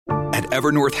At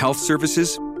Evernorth Health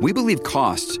Services, we believe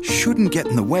costs shouldn't get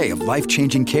in the way of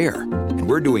life-changing care, and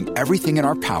we're doing everything in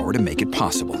our power to make it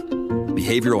possible.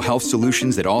 Behavioral health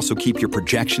solutions that also keep your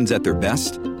projections at their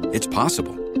best? It's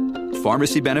possible.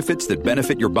 Pharmacy benefits that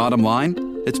benefit your bottom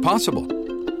line? It's possible.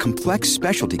 Complex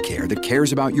specialty care that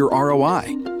cares about your ROI?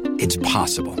 It's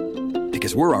possible.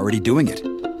 Because we're already doing it.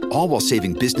 All while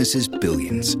saving businesses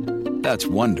billions. That's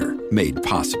Wonder made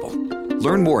possible.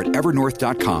 Learn more at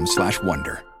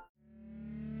evernorth.com/wonder.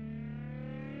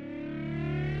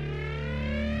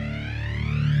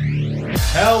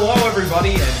 Hello,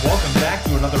 everybody, and welcome back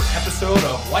to another episode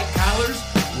of White Collars,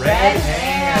 Red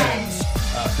Hands.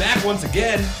 Back once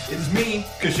again, it is me,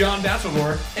 Kashan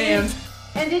Bachelor, and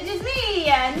it is me,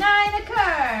 Nina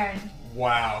Kern.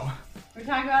 Wow. We're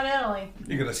talking about Italy.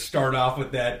 You're gonna start off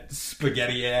with that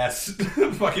spaghetti-ass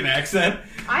fucking accent?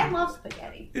 I love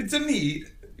spaghetti. It's a me.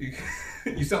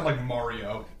 You sound like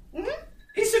Mario. Mm-hmm.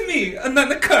 It's a me,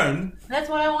 Nina Kern. That's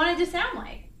what I wanted to sound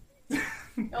like.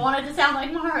 I wanted to sound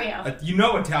like Mario. You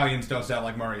know Italians don't sound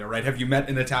like Mario, right? Have you met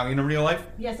an Italian in real life?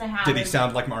 Yes, I have. Did he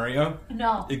sound like Mario?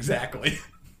 No. Exactly.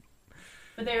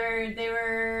 But they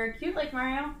were cute like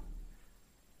Mario.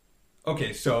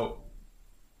 Okay, so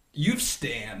you've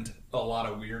stanned a lot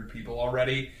of weird people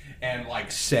already and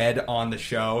said on the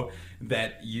show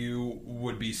that you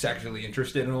would be sexually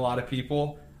interested in a lot of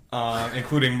people,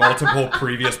 including multiple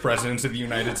previous presidents of the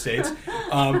United States.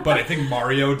 But I think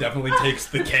Mario definitely takes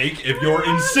the cake if you're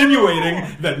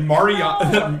insinuating that Mariano,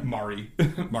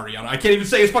 I can't even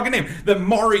say his fucking name, that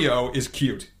Mario is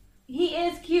cute. He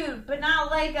is cute, but not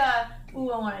like a,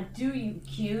 ooh, I want to do you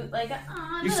cute. Like a,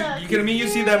 oh, You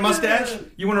see that mustache?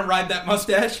 You want to ride that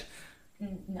mustache?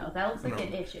 No, that looks like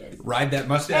it itches. Ride that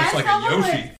mustache That's like a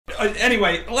Yoshi.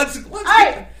 Anyway, let's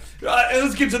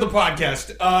get to the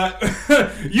podcast.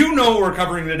 You know what we're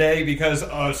covering today because,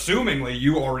 assumingly,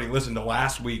 you already listened to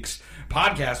last week's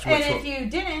podcast. And if you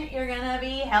didn't, you're gonna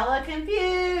be hella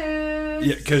confused.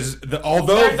 Yeah, because There's a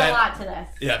lot to this.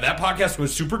 Yeah, that podcast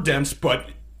was super dense,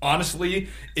 but honestly,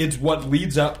 it's what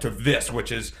leads up to this,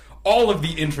 which is all of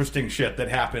the interesting shit that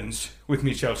happens with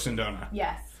Michele Sindona.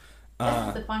 Yes, this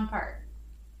is the fun part.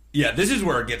 Yeah, this is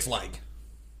where it gets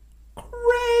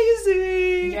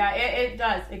crazy. Yeah, it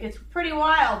does. It gets pretty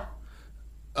wild.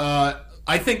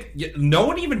 I think no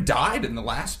one even died in the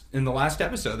last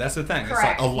episode. That's the thing.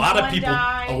 Correct. It's a lot of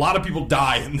people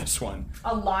die in this one.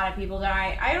 A lot of people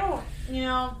die.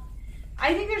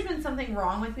 I think there's been something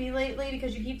wrong with me lately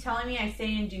because you keep telling me I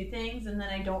say and do things and then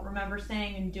I don't remember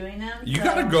saying and doing them. You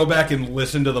gotta go back and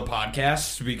listen to the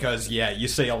podcasts because you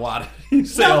say a lot. You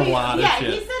say a lot of shit.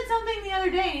 Yeah, he said something the other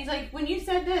day and he's like, when you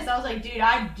said this, I was like, dude,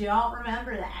 I don't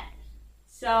remember that.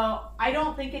 So I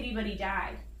don't think anybody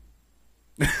died.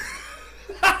 In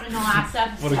the last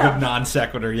episode. What a good non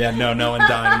sequitur. Yeah, no one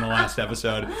died in the last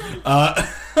episode.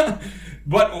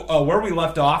 But where we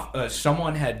left off,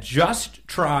 someone had just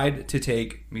tried to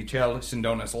take Michele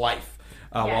Sindona's life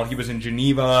while he was in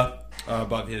Geneva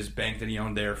above his bank that he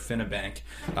owned there, Finabank.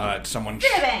 Someone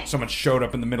showed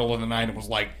up in the middle of the night and was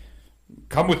like,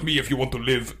 "Come with me if you want to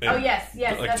live." And, yes.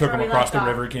 Took him across the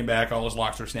river. He came back. All his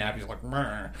locks were snapped. He's like,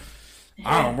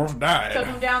 I almost died. Took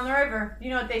him down the river. You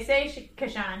know what they say,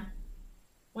 Kashan?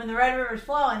 When the Red River's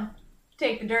flowing,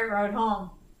 take the dirt road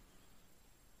home.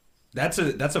 That's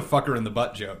a fucker in the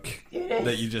butt joke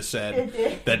that you just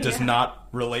said. That does not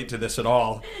relate to this at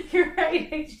all. You're right.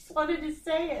 I just wanted to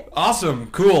say it.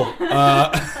 Awesome. Cool.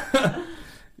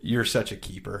 You're such a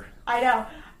keeper. I know.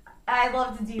 I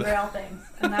love to derail things.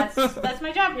 And that's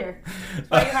my job here. That's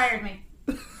why you hired me.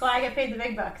 That's why I get paid the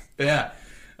big bucks. Yeah.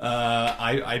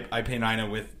 I pay Nina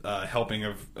with helping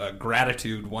of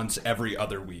gratitude once every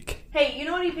other week. Hey, you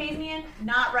know what he pays me in?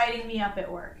 Not writing me up at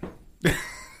work.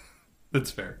 That's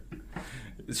fair.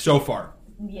 So far.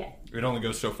 Yeah. It only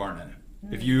goes so far, Nina.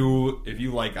 Mm-hmm. If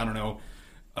you I don't know,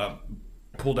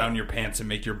 pull down your pants and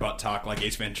make your butt talk like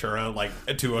Ace Ventura,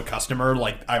 to a customer,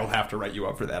 I will have to write you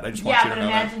up for that. I just want you to know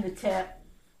that. Yeah, but imagine the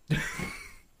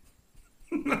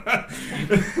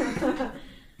tip.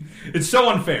 It's so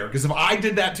unfair, because if I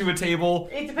did that to a table...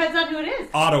 It depends on who it is.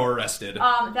 Auto-arrested.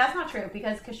 That's not true,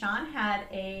 because Kashan had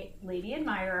a lady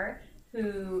admirer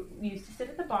who used to sit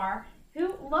at the bar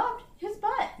who loved his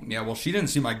butt. Yeah, well, she didn't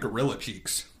see my gorilla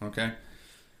cheeks, okay?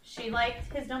 She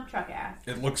liked his dump truck ass.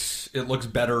 It looks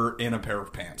better in a pair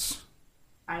of pants.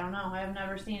 I don't know. I've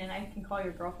never seen it. I can call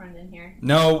your girlfriend in here.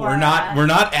 No, we're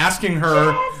not asking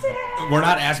her. We're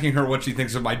not asking her what she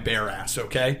thinks of my bare ass,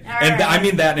 okay? All and right. I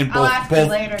mean that in both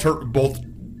both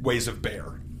ways of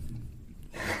bare.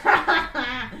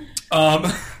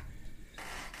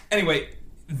 Anyway,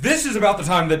 this is about the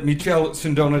time that Michele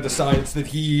Sindona decides that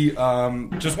he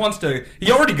just wants to.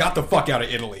 He already got the fuck out of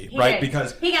Italy, right?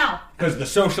 Because the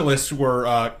socialists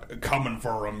were coming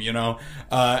for him,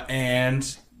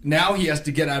 and now he has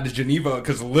to get out of Geneva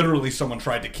because literally someone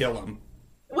tried to kill him.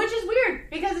 Which is weird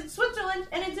because it's Switzerland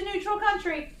and it's a neutral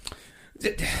country.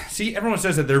 See, everyone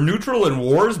says that they're neutral in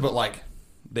wars, but like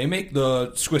they make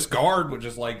the Swiss Guard, which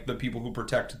is like the people who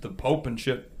protect the Pope and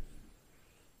shit.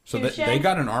 So they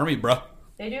got an army, bro.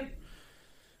 They do.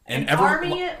 And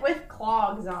army with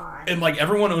clogs on. And like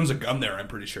everyone owns a gun there, I'm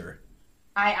pretty sure.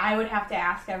 I would have to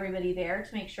ask everybody there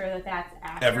to make sure that that's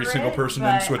accurate. Every single person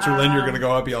in Switzerland, you're gonna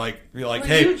go up, be like,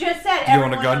 hey, you just said do you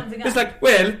want a gun? It's like,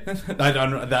 well, I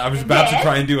don't know. I was about to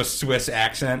try and do a Swiss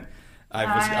accent. I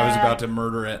was about to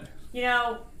murder it.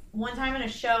 One time in a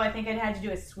show, I think I had to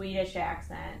do a Swedish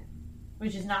accent,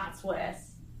 which is not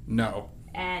Swiss. No.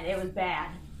 And it was bad.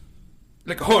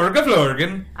 Like Helga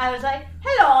Florgen. I was like,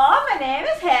 hello, my name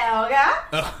is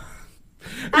Helga.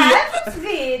 I'm from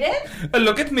Sweden.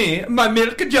 Look at me. My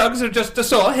milk jugs are just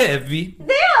so heavy.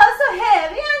 They are so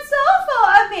heavy and so full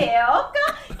of milk.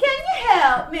 Can you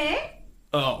help me?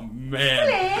 Oh,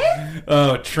 man. Please?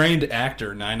 Oh, trained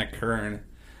actor, Nina Kern.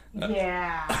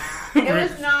 Yeah. It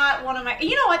was not one of my...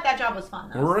 You know what? That job was fun,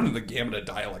 though. We're running the gamut of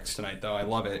dialects tonight, though. I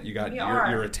love it. You got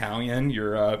you're Italian,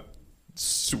 you're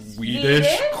Swedish?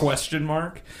 Question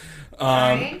mark.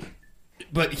 Right.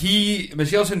 But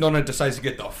Michele Sindona decides to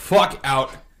get the fuck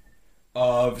out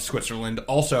of Switzerland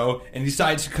also, and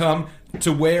decides to come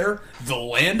to where? The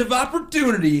land of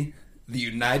opportunity, the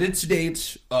United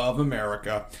States of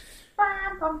America.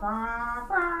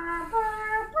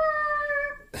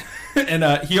 And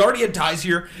he already had ties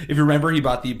here. If you remember, he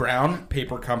bought the Brown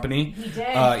Paper Company. He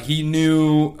did. He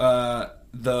knew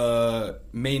the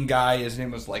main guy. His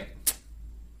name was like,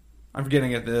 I'm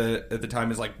forgetting at the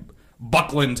time. Is like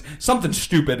Buckland, something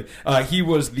stupid. He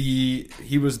was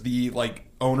the like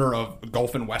owner of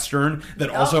Gulf and Western that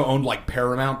also owned like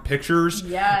Paramount Pictures,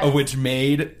 yes. Which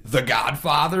made The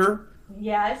Godfather.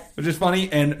 Yes. Which is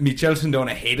funny, and Michele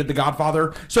Sindona hated The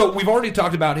Godfather. So we've already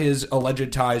talked about his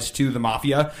alleged ties to the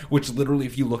mafia, which literally,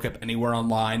 if you look up anywhere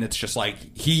online, it's just like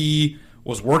he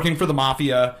was working for the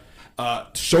mafia.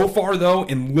 So far, though,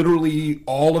 in literally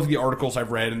all of the articles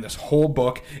I've read in this whole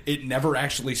book, it never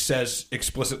actually says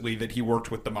explicitly that he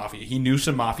worked with the mafia. He knew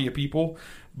some mafia people,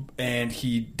 and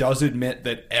he does admit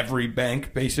that every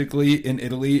bank, basically, in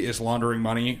Italy is laundering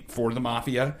money for the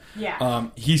mafia. Yeah.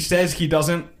 He says he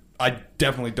doesn't. I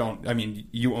definitely don't. I mean,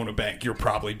 you own a bank. You're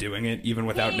probably doing it even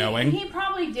without knowing. He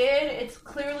probably did. It's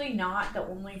clearly not the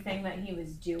only thing that he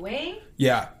was doing.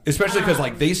 Yeah, especially because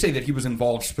like they say that he was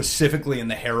involved specifically in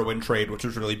the heroin trade, which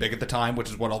was really big at the time,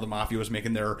 which is what all the mafia was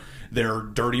making their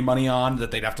dirty money on, that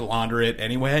they'd have to launder it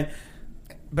anyway.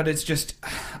 But it's just,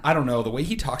 I don't know. The way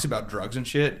he talks about drugs and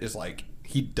shit is like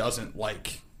he doesn't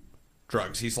like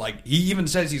drugs. He's like, he even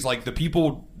says he's like, the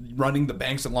people running the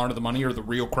banks that launder the money are the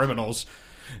real criminals.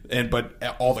 But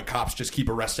all the cops just keep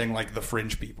arresting like the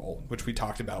fringe people, which we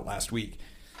talked about last week.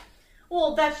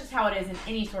 Well, that's just how it is in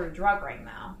any sort of drug ring,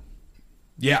 though.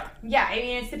 Yeah. Yeah, I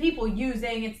mean, it's the people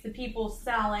using, it's the people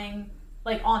selling,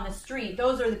 like on the street.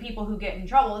 Those are the people who get in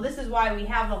trouble. This is why we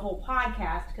have the whole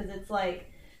podcast, because it's like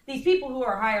these people who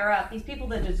are higher up, these people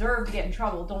that deserve to get in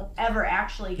trouble, don't ever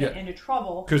actually get into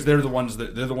trouble because they're the ones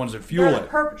that fuel they're it. The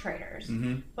perpetrators,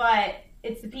 but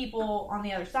it's the people on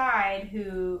the other side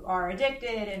who are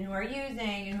addicted and who are using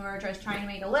and who are just trying to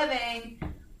make a living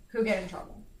who get in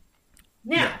trouble.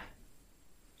 Now,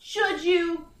 should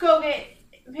you go get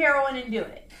heroin and do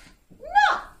it?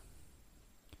 No.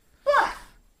 But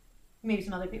maybe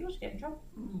some other people should get in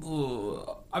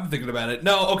trouble. I'm thinking about it.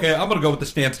 No, okay, I'm going to go with the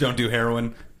stance, don't do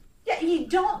heroin. Yeah, you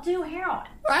don't do heroin.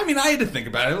 I mean, I had to think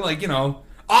about it. Like,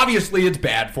 obviously it's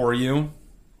bad for you.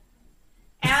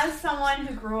 As someone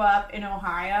who grew up in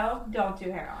Ohio, don't do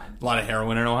heroin. A lot of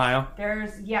heroin in Ohio?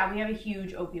 We have a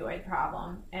huge opioid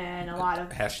problem and a lot of...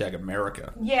 Hashtag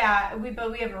America. Yeah,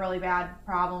 but we have a really bad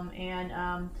problem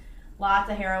and lots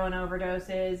of heroin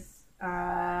overdoses,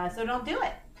 so don't do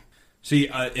it. See,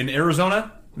 in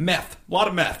Arizona, meth. A lot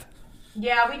of meth.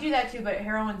 Yeah, we do that too, but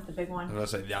heroin's the big one. I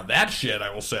was gonna say, now that shit,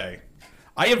 I will say.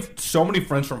 I have so many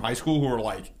friends from high school who are,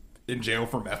 like, in jail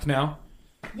for meth now.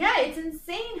 Yeah, it's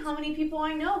insane how many people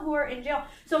I know who are in jail.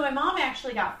 So my mom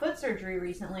actually got foot surgery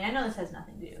recently. I know this has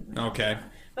nothing to do with Okay.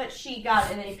 But she got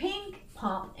a pink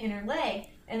pump in her leg,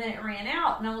 and then it ran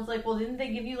out. And I was like, well, didn't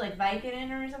they give you, like, Vicodin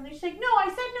or something? She's like, no, I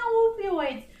said no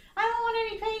opioids. I don't want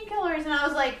any painkillers. And I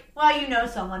was like, well, you know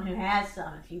someone who has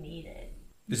some if you need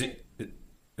it.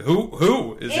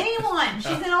 Who is anyone? She's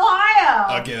in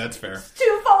Ohio. Okay, that's fair. It's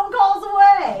 2 phone calls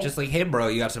away. Just like, hey, bro,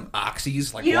 you got some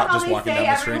oxys? Like, you know how just they walking say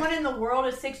down the street? everyone in the world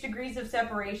is 6 degrees of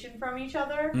separation from each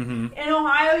other? Mm-hmm. In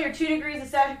Ohio, you're 2 degrees of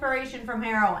separation from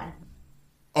heroin.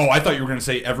 Oh, I thought you were going to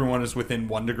say everyone is within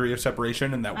 1 degree of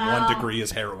separation, and that 1 degree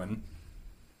is heroin.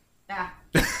 Ah.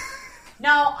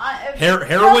 No,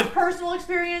 heroin. Personal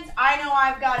experience. I know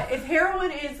I've got it. If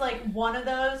heroin is like one of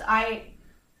those, I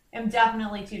am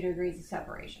definitely 2 degrees of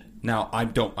separation. Now, I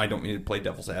don't mean to play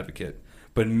devil's advocate,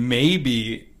 but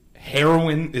maybe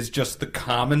heroin is just the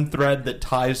common thread that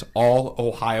ties all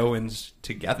Ohioans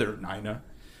together, Nina.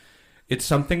 It's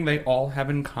something they all have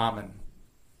in common.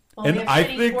 Well, and I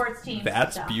think sports teams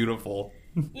that's beautiful.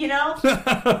 You know,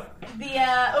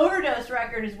 the overdose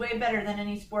record is way better than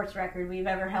any sports record we've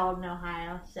ever held in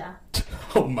Ohio. So.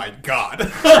 Oh my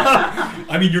God!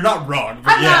 I mean, you're not wrong.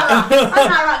 But I'm not wrong. I'm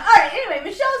not wrong. All right. Anyway,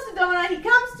 Michel Sindona, he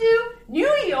comes to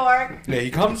New York. Yeah,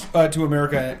 he comes to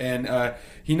America, and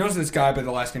he knows this guy by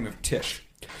the last name of Tish,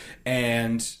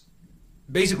 and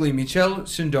basically, Michel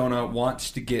Sindona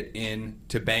wants to get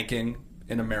into banking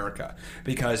in America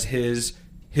because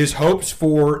his hopes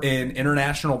for an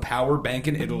international power bank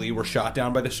in Italy were shot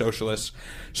down by the socialists,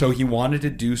 so he wanted to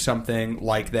do something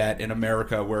like that in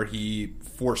America where he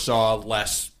foresaw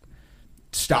less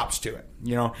stops to it,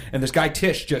 you know? And this guy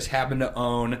Tish just happened to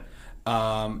own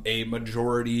a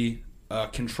majority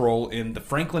control in the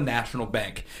Franklin National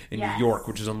Bank in New York,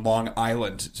 which is on Long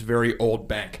Island. It's a very old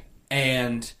bank.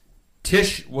 And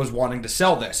Tish was wanting to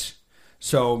sell this.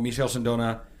 So Michel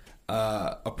Sindona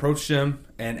approached him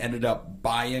and ended up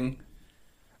buying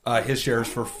his shares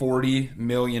for $40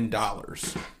 million.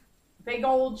 Big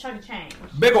old chunk of change.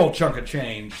 Big old chunk of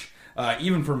change,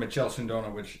 even for Michel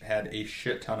Sindona, which had a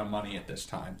shit ton of money at this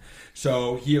time.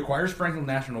 So he acquires Franklin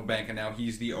National Bank, and now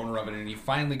he's the owner of it, and he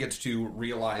finally gets to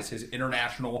realize his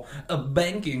international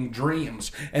banking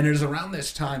dreams. And it is around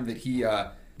this time that he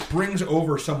brings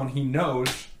over someone he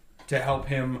knows to help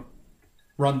him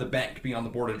run the bank, be on the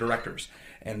board of directors.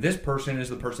 And this person is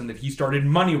the person that he started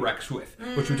Moneyrex with,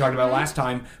 which we talked about last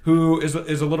time, who is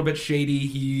a little bit shady.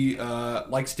 He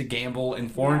likes to gamble in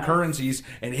foreign currencies,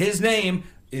 and his name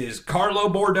is Carlo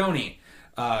Bordoni.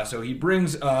 So he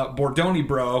brings Bordoni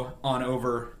bro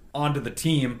onto the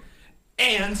team,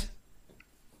 and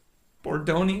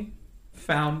Bordoni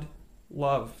found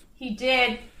love. He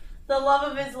did. The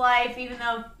love of his life, even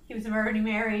though he was already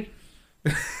married.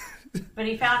 But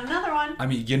he found another one. I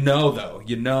mean, you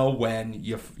know when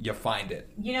you find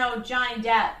it. You know, Johnny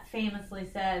Depp famously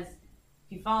says,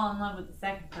 if you fall in love with the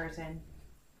second person,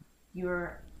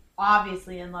 you're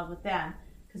obviously in love with them.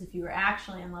 Because if you were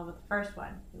actually in love with the first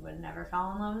one, you would never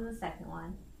fall in love with the second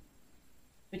one.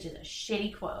 Which is a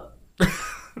shitty quote.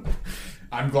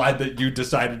 I'm glad that you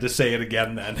decided to say it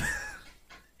again then.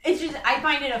 It's just, I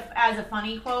find it as a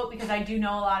funny quote because I do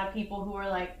know a lot of people who are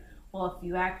like, well, if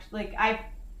you act, like,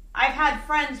 I've had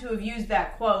friends who have used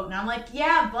that quote, and I'm like,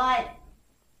 yeah, but...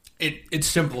 It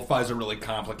simplifies a really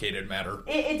complicated matter.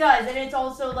 It does, and it's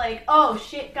also like, oh,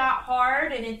 shit got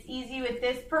hard, and it's easy with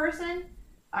this person.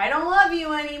 I don't love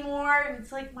you anymore. And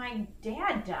it's like, my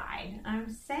dad died.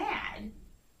 I'm sad.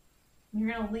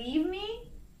 You're going to leave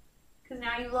me? Because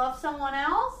now you love someone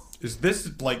else? Is this,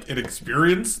 like, an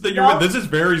experience that you're... Nope. This is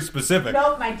very specific.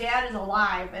 Nope, my dad is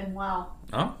alive and well.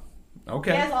 Oh?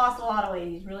 Okay. He has lost a lot of weight.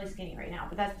 He's really skinny right now,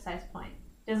 but that's besides the point.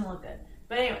 Doesn't look good.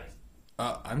 But anyways.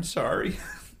 I'm sorry.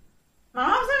 My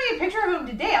mom sent me a picture of him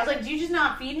today. I was like, do you just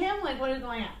not feed him? Like, what is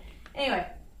going on? Anyway.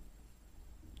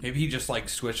 Maybe he just, like,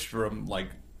 switched from, like,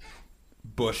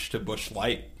 Bush to Bush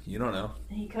Light. You don't know.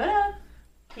 He could have.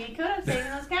 He could have,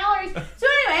 saving those calories. So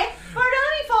anyway,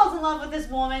 Bordoni falls in love with this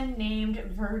woman named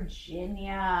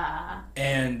Virginia.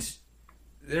 And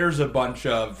there's a bunch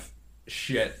of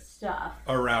shit stuff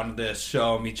around this.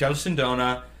 So Michel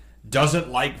Sindona doesn't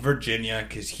like Virginia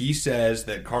because he says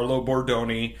that Carlo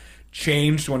Bordoni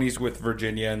changed when he's with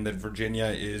Virginia and that Virginia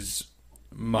is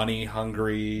money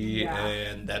hungry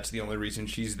and that's the only reason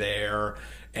she's there.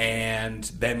 And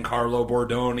then Carlo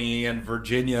Bordoni and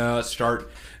Virginia start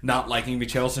not liking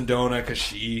Michel Sindona because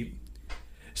she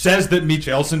says that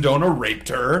Michel Sindona raped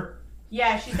her.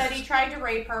 Yeah, she said he tried to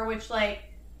rape her, which, like,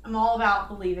 I'm all about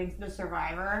believing the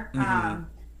survivor. Mm-hmm.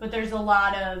 But there's a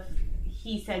lot of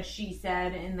he said, she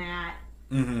said in that.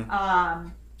 Mm-hmm.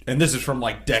 And this is from,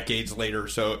 like, decades later,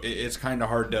 so it's kind of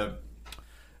hard to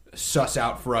suss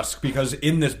out for us because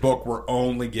in this book we're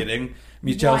only getting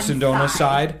Michel Sindona's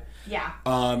side. Yeah.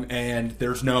 And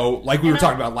there's no, like we were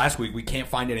talking about last week, we can't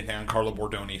find anything on Carlo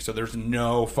Bordoni, so there's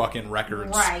no fucking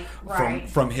records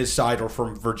from his side or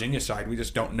from Virginia's side. We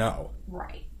just don't know.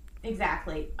 Right.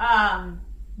 Exactly.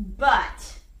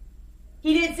 But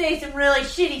he did say some really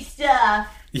shitty stuff.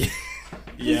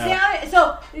 Yeah.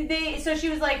 So she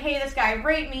was like, hey, this guy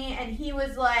raped me, and he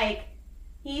was like,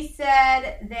 he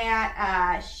said that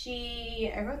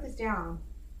I wrote this down.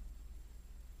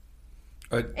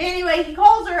 Anyway, he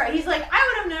calls her, he's like,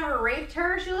 I would have never raped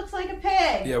her, she looks like a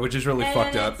pig. Yeah, which is really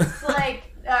fucked up. It's like,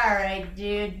 alright,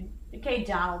 dude. Okay,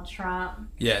 Donald Trump.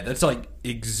 Yeah, that's like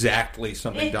exactly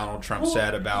something Donald Trump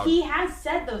said about... He has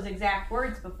said those exact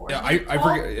words before. Yeah, I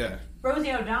forget, yeah.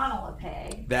 Rosie O'Donnell a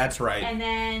pig. That's right. And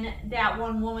then that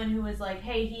one woman who was like,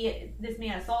 hey, this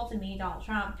man assaulted me, Donald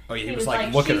Trump. Oh, yeah, he was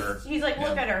like, look at her. He's like,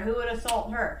 look at her. Who would assault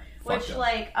her? Fucked Which, up.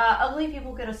 like, ugly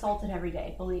people get assaulted every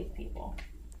day. Believe people.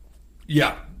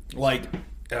 Yeah, like,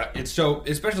 it's so...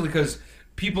 Especially because...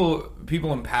 People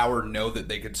in power know that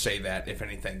they could say that if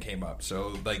anything came up.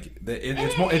 So like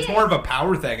it's more of a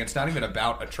power thing. It's not even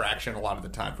about attraction a lot of the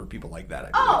time for people like that. I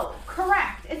believe. Oh,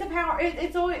 correct. It's a power.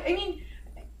 It's always. I mean,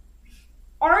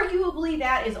 arguably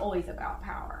that is always about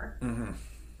power. Mm-hmm.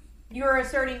 You're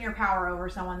asserting your power over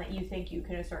someone that you think you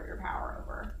can assert your power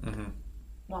over,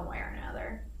 one way or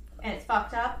another, and it's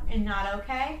fucked up and not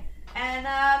okay. And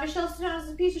Michelle Stone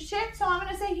is a piece of shit, so I'm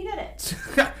going to say he did it.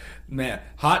 Man,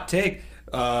 hot take.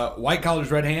 White collars,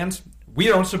 red hands. We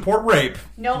don't support rape.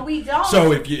 No, we don't.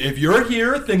 So if you're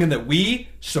here thinking that we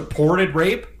supported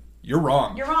rape, you're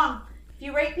wrong. You're wrong. If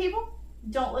you rape people,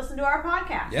 don't listen to our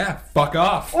podcast. Yeah, fuck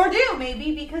off. Or do,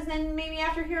 maybe, because then maybe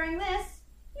after hearing this,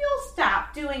 you'll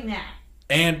stop doing that.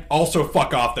 And also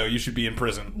fuck off, though. You should be in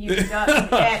prison. You should,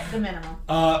 at the minimum.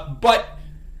 But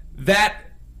that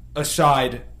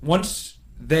aside, once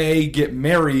they get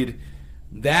married...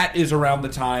 That is around the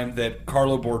time that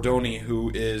Carlo Bordoni,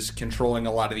 who is controlling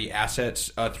a lot of the assets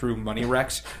through Money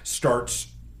Rex, starts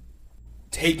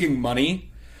taking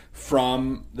money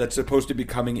from that's supposed to be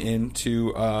coming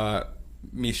into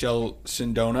Michelle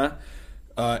Sindona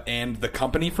and the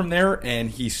company from there, and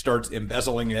he starts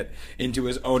embezzling it into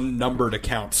his own numbered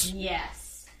accounts.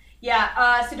 Yes. Yeah,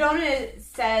 Sedona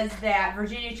says that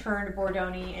Virginia turned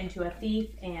Bordoni into a thief,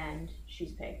 and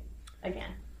she's pig.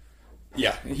 Again.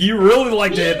 Yeah, he really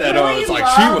liked to hit that on. It's like,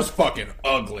 she was fucking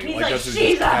ugly. He's like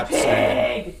she's a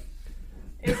pig.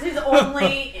 It's his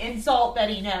only insult that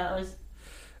he knows.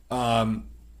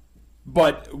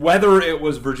 But whether it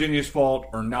was Virginia's fault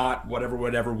or not,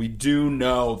 whatever, we do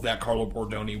know that Carlo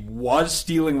Bordoni was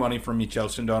stealing money from Michelle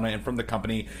Sindona and from the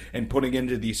company and putting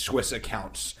into these Swiss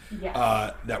accounts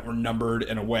that were numbered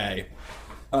in a way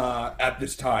at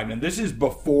this time. And this is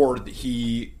before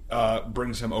he...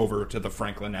 brings him over to the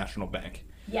Franklin National Bank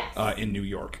in New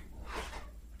York.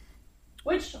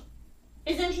 Which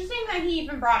is interesting that he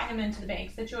even brought him into the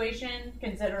bank situation,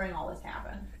 considering all this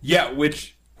happened. Yeah,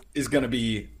 which is going to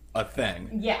be a thing.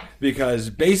 Yeah. Because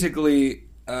basically,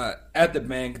 at the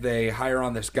bank, they hire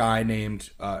on this guy named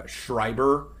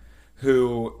Schreiber,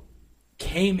 who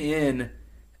came in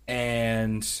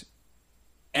and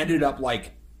ended up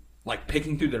like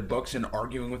picking through their books and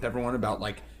arguing with everyone about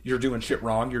like, you're doing shit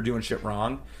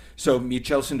wrong. So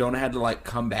Michelle Sindona had to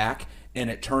come back, and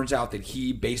it turns out that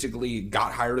he basically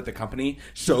got hired at the company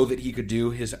so that he could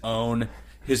do his own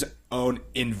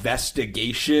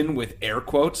investigation with air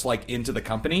quotes into the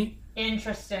company.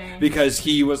 Interesting. Because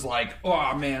he was like,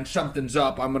 oh man, something's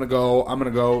up. I'm gonna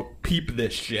go peep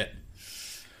this shit.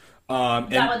 Is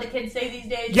that what the kids say these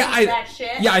days? Yeah, that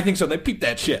shit? Yeah, I think so. They peep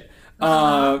that shit.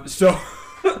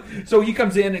 So he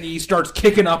comes in and he starts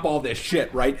kicking up all this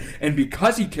shit, right? And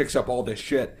because he kicks up all this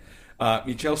shit,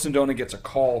 Michelle Sindona gets a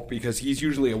call because he's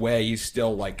usually away. He's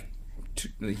still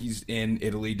he's in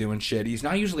Italy doing shit. He's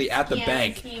not usually at the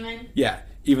bank. Scheming. Yeah,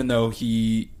 even though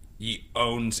he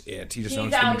owns it. He just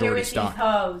owns the majority stock. These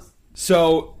hoes.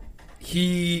 So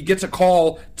he gets a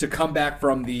call to come back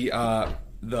from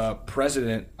the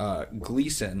president,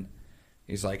 Gleason.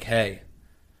 He's like, hey,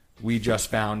 we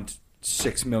just found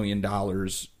 $6 million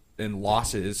in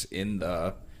losses in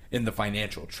the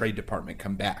financial trade department.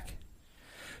 Come back.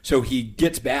 So he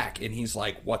gets back and he's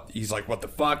like, what the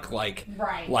fuck?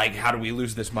 Right. How do we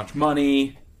lose this much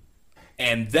money?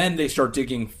 And then they start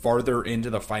digging farther into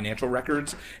the financial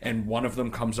records, and one of them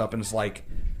comes up and is like,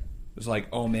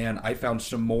 oh man, I found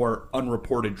some more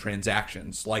unreported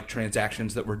transactions,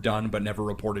 transactions that were done but never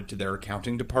reported to their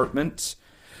accounting departments,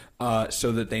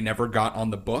 so that they never got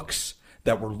on the books.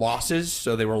 That were losses,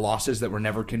 so they were losses that were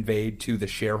never conveyed to the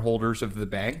shareholders of the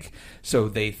bank, so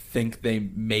they think they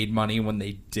made money when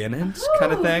they didn't,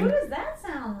 kind of thing. Who does that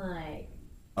sound like?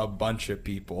 A bunch of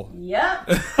people. Yep.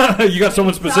 You got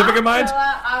someone specific in mind?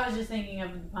 I was just thinking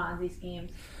of the Ponzi schemes.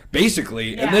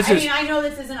 Basically, yeah, and I know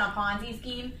this isn't a Ponzi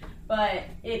scheme, but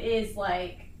it is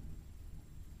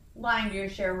lying to your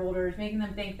shareholders, making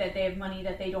them think that they have money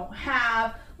that they don't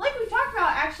have. Like we talked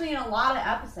about actually in a lot of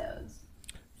episodes.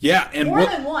 Yeah, and more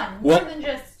than one. More than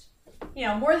just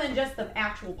the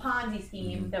actual Ponzi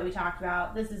scheme that we talked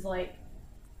about. This is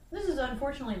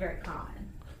unfortunately very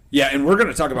common. Yeah, and we're going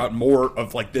to talk about more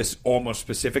of like this almost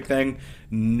specific thing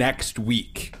next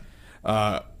week.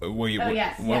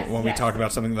 When we talk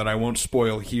about something that I won't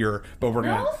spoil here, but we're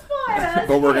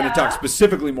going to talk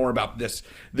specifically more about this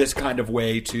kind of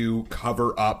way to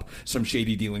cover up some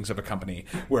shady dealings of a company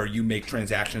where you make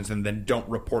transactions and then don't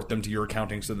report them to your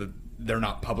accounting so that they're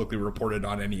not publicly reported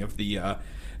on any of the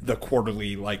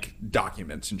quarterly like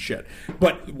documents and shit.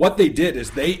 But what they did is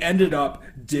they ended up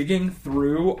digging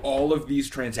through all of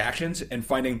these transactions and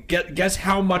finding, guess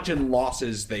how much in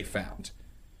losses they found?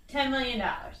 $10 million.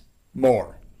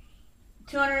 More.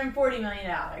 $240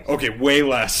 million. Okay, way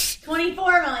less.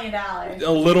 $24 million.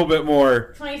 A little bit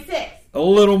more. 26. A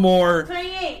little more.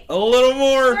 28. A little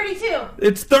more. 32.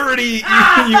 It's 30.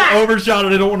 You overshot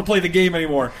it. I don't want to play the game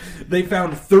anymore. They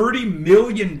found $30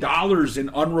 million in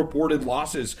unreported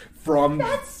losses from...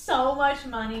 That's so much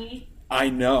money. I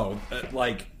know.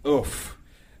 Oof.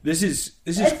 This is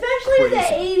especially crazy. in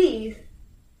the 80s.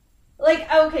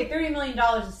 Like, okay, $30 million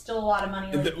is still a lot of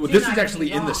money. Like, this is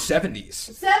actually in the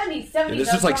 70s. 70s. Yeah,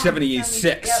 this is like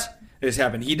 76. Yep. This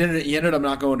happened. He ended up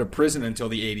not going to prison until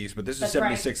the 80s, but this is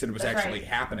 76 and it was actually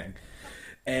happening.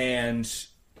 And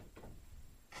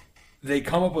they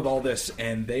come up with all this,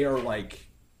 and they are like,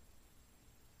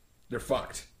 they're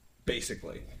fucked,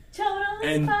 basically.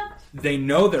 Totally fucked. They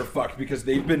know they're fucked because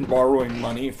they've been borrowing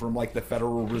money from like the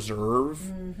Federal Reserve,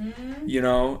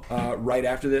 right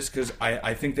after this, because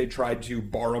I think they tried to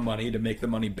borrow money to make the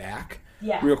money back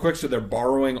real quick. So they're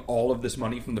borrowing all of this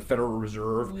money from the Federal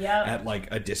Reserve at like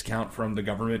a discount from the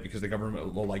government, because the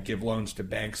government will like give loans to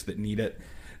banks that need it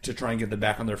to try and get them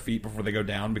back on their feet before they go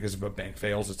down, because if a bank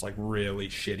fails, it's like really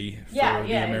shitty for the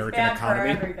American it's bad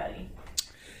economy. For everybody.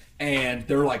 And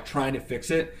they're like trying to fix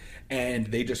it. And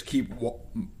they just keep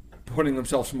putting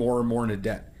themselves more and more into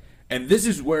debt. And this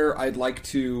is where I'd like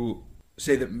to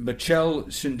say that Michelle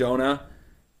Sindona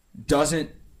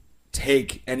doesn't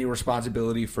take any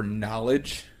responsibility for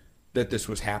knowledge that this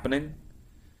was happening.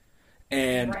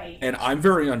 And I'm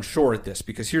very unsure at this,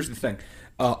 because here's the thing.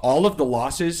 All of the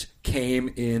losses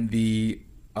came in the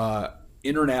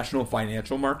international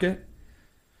financial market.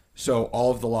 So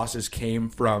all of the losses came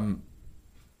from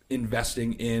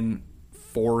investing in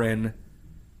foreign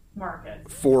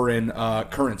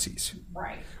currencies,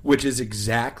 which is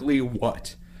exactly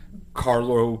what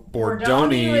Carlo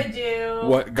Bordoni would do.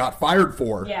 What got fired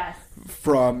for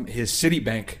from his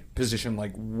Citibank position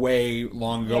like way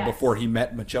long ago before he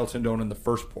met Michelle Sindona in the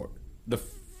first part.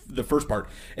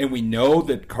 And we know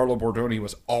that Carlo Bordoni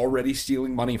was already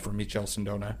stealing money from Michelle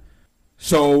Sindona.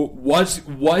 So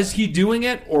was he doing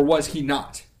it or was he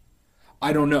not?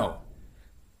 I don't know.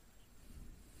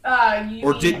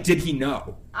 Did he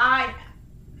know? I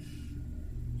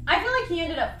feel like he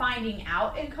ended up finding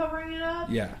out and covering it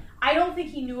up. Yeah. I don't think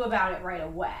he knew about it right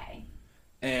away.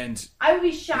 And I would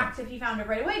be shocked if he found it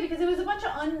right away, because it was a bunch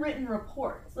of unwritten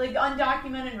reports, like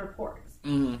undocumented reports.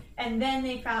 Mm-hmm. And then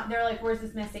they're like, where's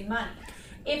this missing money?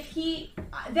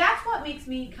 That's what makes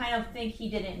me kind of think he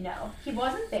didn't know. He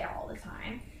wasn't there all the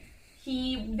time.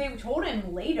 They told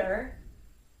him later.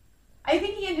 I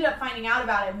think he ended up finding out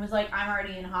about it and was like, I'm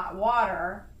already in hot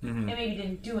water, and maybe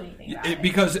didn't do anything about it.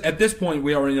 Because at this point,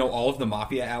 we already know all of the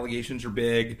mafia allegations are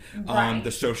big. The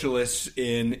socialists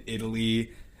in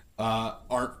Italy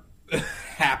aren't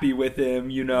happy with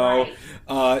him,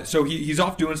 so he's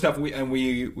off doing stuff.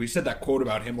 We said that quote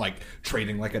about him like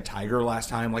trading like a tiger last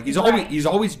time. Like he's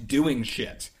always doing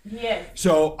shit. Yes.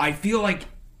 So I feel like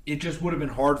it just would have been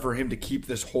hard for him to keep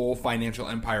this whole financial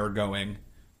empire going,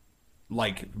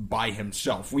 like by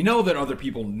himself. We know that other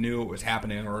people knew it was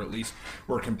happening, or at least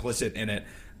were complicit in it,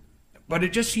 but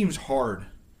it just seems hard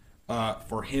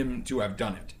for him to have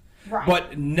done it. Right.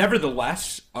 But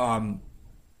nevertheless,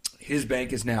 his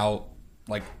bank is now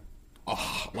like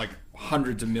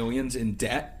hundreds of millions in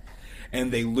debt,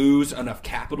 and they lose enough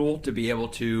capital to be able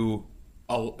to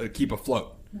keep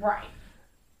afloat. Right.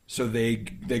 So they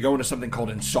go into something called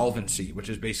insolvency, which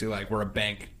is basically like where a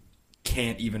bank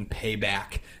can't even pay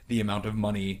back the amount of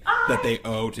money that they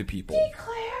owe to people.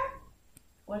 Declare.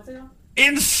 What's it called?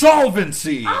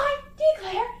 Insolvency! I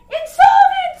declare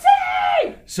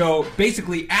insolvency! So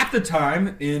basically, at the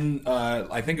time, in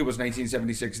I think it was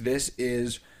 1976, this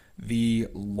is the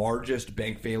largest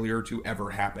bank failure to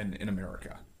ever happen in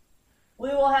America. We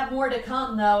will have more to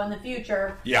come, though, in the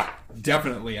future. Yeah,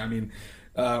 definitely. I mean,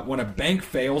 when a bank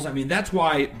fails, I mean, that's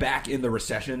why back in the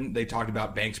recession, they talked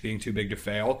about banks being too big to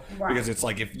fail. Right. Because it's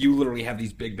like if you literally have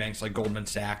these big banks like Goldman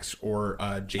Sachs or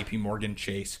JP Morgan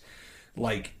Chase,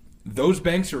 like those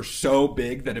banks are so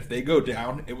big that if they go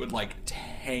down, it would like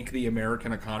tank the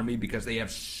American economy because they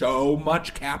have so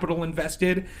much capital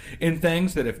invested in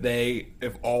things that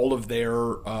if all of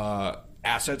their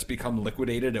assets become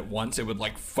liquidated at once, it would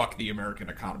like fuck the American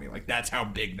economy. Like that's how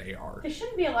big they are. They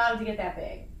shouldn't be allowed to get that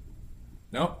big.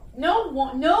 No.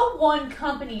 No one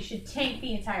company should tank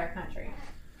the entire country.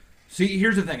 See,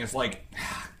 here's the thing. It's like,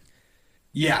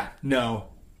 yeah, no.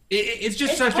 It's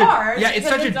just it's such hard a it's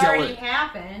such it's already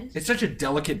happened. It's such a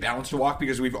delicate balance to walk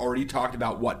because we've already talked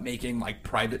about what making like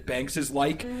private banks is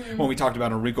like when we talked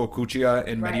about Enrico Cuccia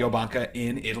and Mediobanca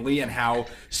in Italy and how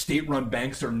state-run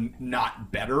banks are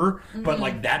not better, but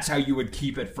like that's how you would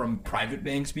keep it from private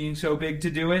banks being so big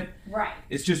to do it. Right.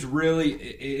 It's just really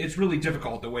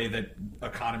difficult the way that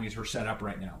economies are set up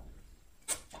right now.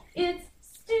 It's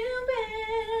stupid.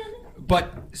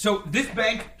 But so this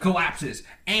bank collapses,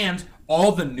 and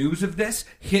all the news of this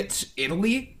hits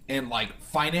Italy and like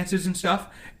finances and stuff.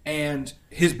 And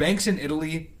his banks in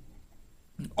Italy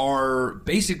are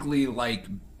basically like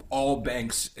all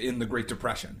banks in the Great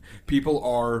Depression. People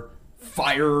are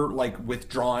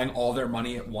withdrawing all their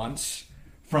money at once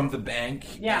from the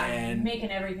bank. Yeah, and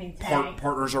making everything tank.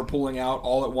 Partners are pulling out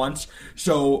all at once.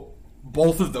 So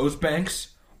both of those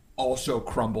banks also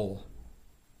crumble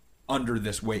under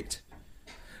this weight.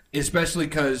 Especially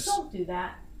because... Don't do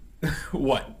that.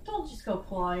 What? Don't just go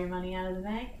pull all your money out of the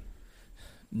bank.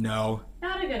 No.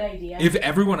 Not a good idea. If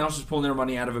everyone else is pulling their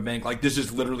money out of a bank, like this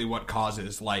is literally what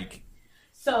causes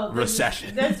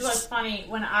recession. This was funny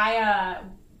when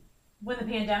when the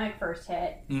pandemic first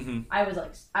hit. I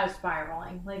was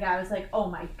spiraling. Like I was like,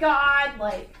 oh my god,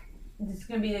 like this is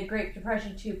gonna be the Great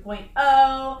Depression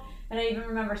 2.0. And I even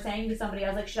remember saying to somebody, I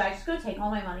was like, should I just go take all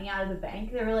my money out of the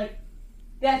bank? They were like,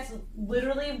 that's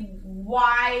literally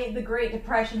why the Great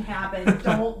Depression happened.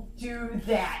 Don't do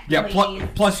that. Yeah,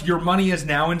 plus your money is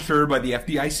now insured by the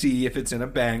FDIC if it's in a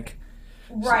bank.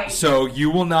 Right. So you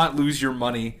will not lose your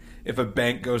money if a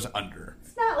bank goes under.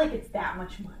 It's not like it's that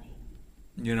much money.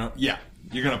 You know? Yeah.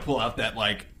 You're going to pull out that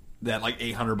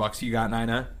 $800 you got,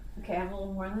 Nina? Okay, I have a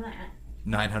little more than that.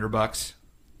 $900?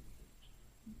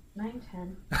 9,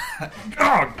 10.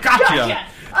 Oh, gotcha!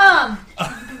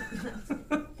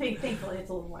 Thankfully, it's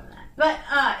a little more than that. But,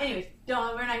 anyways, we're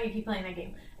not going to keep playing that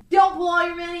game. Don't pull all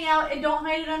your money out and don't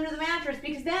hide it under the mattress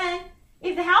because then,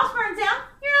 if the house burns down,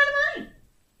 you're out of money.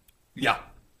 Yeah.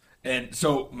 And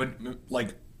so,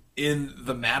 like, in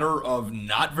the matter of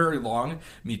not very long,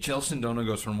 Michele Sindona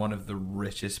goes from one of the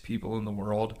richest people in the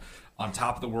world, on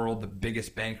top of the world, the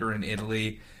biggest banker in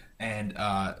Italy, and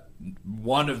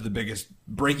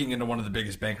breaking into one of the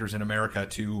biggest bankers in America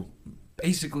to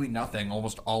basically nothing.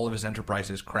 Almost all of his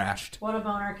enterprises crashed. What a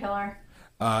boner killer.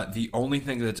 The only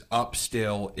thing that's up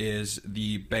still is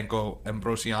the Banco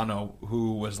Ambrosiano,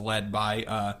 who was led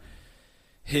by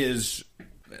his...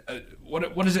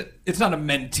 what is it? It's not a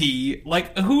mentee.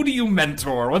 Like, who do you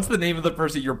mentor? What's the name of the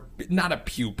person? You're not a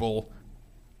pupil.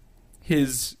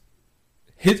 His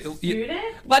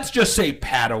student? Let's just say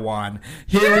Padawan.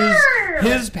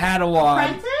 His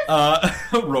Padawan,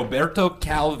 Roberto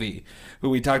Calvi, who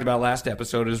we talked about last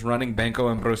episode, is running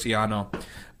Banco Ambrosiano.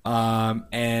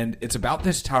 And it's about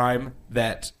this time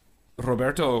that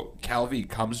Roberto Calvi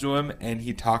comes to him and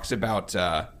he talks about...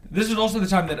 this is also the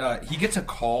time that he gets a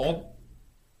call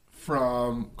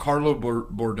from Carlo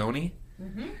Bordoni.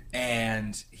 Mm-hmm.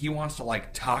 And he wants to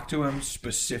talk to him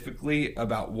specifically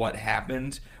about what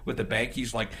happened with the bank.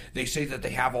 He's like, they say that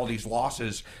they have all these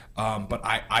losses, but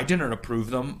I didn't approve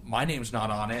them. My name's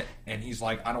not on it. And he's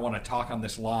like, I don't want to talk on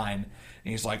this line.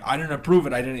 And he's like, I didn't approve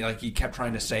it. I didn't. He kept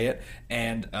trying to say it.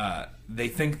 And they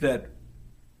think that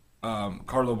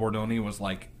Carlo Bordoni was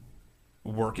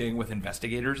working with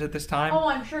investigators at this time. Oh,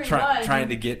 I'm sure he was. Trying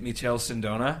to get Michele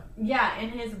Sindona. Yeah,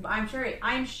 and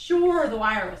I'm sure the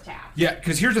wire was tapped. Yeah,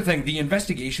 because here's the thing. The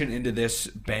investigation into this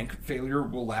bank failure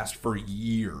will last for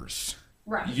years.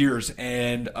 Right. Years.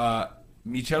 And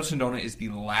Michele Sindona is the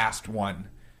last one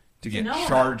to get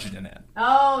charged in it.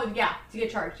 Oh, yeah, to get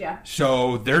charged, yeah.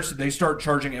 So they start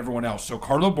charging everyone else. So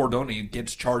Carlo Bordoni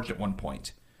gets charged at one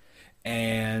point.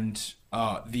 And...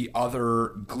 the other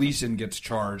Gleason gets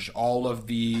charged. All of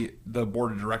the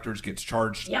board of directors gets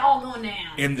charged. Y'all know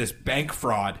now. In this bank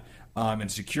fraud and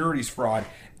securities fraud,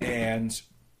 and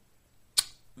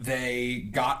they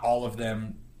got all of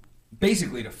them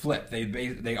basically to flip.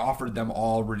 They offered them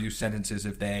all reduced sentences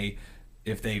if they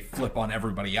if they flip on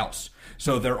everybody else.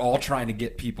 So they're all trying to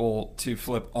get people to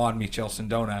flip on Michel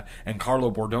Sindona, and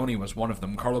Carlo Bordoni was one of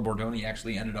them. Carlo Bordoni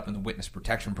actually ended up in the witness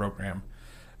protection program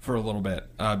for a little bit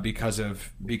because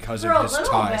of his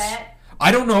ties. Bit.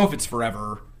 I don't know if it's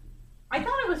forever. I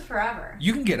thought it was forever.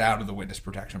 You can get out of the witness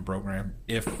protection program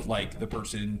if, like, the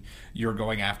person you're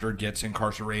going after gets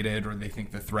incarcerated or they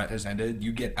think the threat has ended.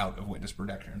 You get out of witness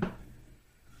protection.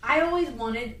 I always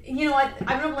wanted, you know what,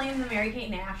 I'm going to blame the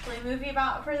Mary-Kate and Ashley movie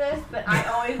for this, but I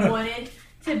always wanted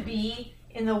to be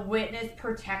in the witness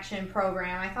protection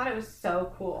program. I thought it was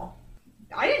so cool.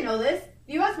 I didn't know this.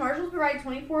 The U.S. Marshals provide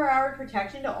 24-hour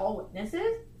protection to all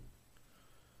witnesses.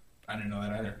 I didn't know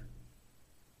that either.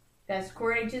 That's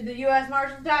according to the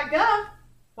USMarshals.gov.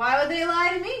 Why would they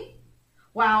lie to me?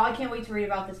 Wow, I can't wait to read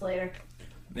about this later.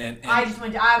 And I'm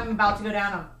about to go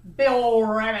down a big old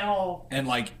rabbit hole. And,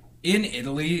 like, in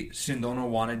Italy, Sindona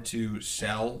wanted to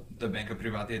sell the Banca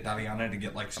Privata Italiana to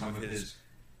get, like, some of his,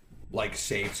 like,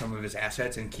 save some of his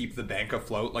assets and keep the bank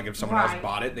afloat. Like, if someone else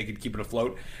bought it, they could keep it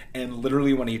afloat. And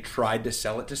literally, when he tried to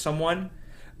sell it to someone,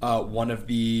 one of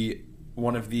the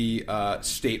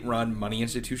state-run money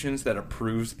institutions that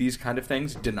approves these kind of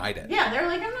things denied it. Yeah, they're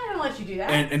like, I'm not going to let you do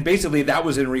that. And basically, that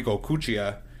was Enrico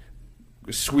Cuccia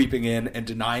sweeping in and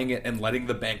denying it and letting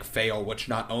the bank fail, which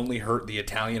not only hurt the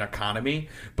Italian economy,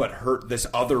 but hurt this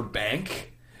other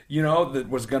bank, you know, that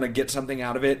was going to get something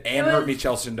out of it, and hurt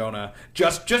Michel Sindona.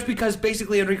 Just because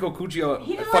basically Enrico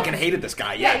Cuccia fucking hated this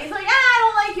guy. Yeah, he's like, I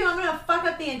don't like you, I'm going to fuck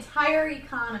up the entire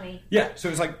economy. Yeah, so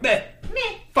he's like, meh,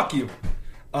 fuck you.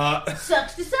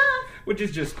 Sucks to suck. Which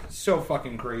is just so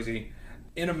fucking crazy.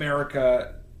 In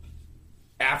America,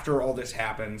 after all this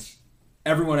happens,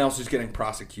 everyone else is getting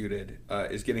prosecuted,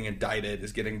 is getting indicted,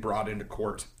 is getting brought into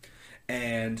court.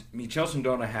 And Michel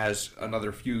Sindona has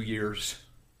another few years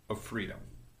of freedom.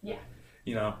 Yeah.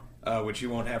 You know, which he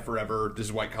won't have forever. This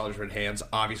is White Collars, Red Hands.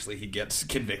 Obviously, he gets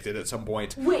convicted at some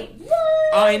point. Wait,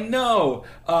 what? I know.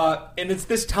 And it's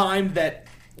this time that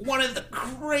one of the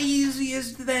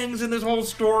craziest things in this whole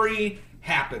story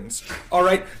happens. All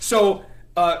right, so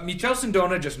Michel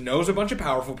Sindona just knows a bunch of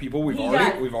powerful people. We've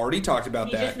already talked about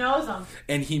that. He just knows them.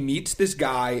 And he meets this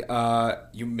guy.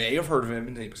 You may have heard of him.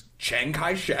 His name was Chiang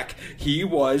Kai-shek. He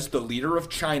was the leader of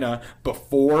China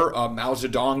before Mao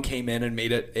Zedong came in and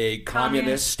made it a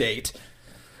communist state.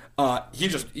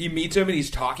 He meets him and he's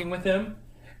talking with him.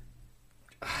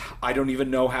 I don't even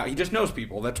know how. He just knows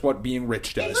people. That's what being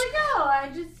rich does. He's like,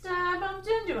 I just bumped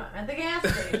into him at the gas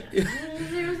station.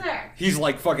 He was there. He's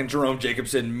like fucking Jerome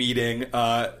Jacobson meeting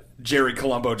Jerry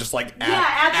Colombo just like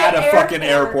at a fucking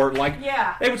airport. Like,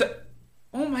 yeah. It was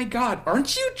oh my god,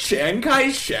 aren't you Chiang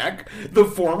Kai-shek, the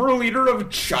former leader of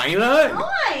China?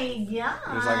 Oh my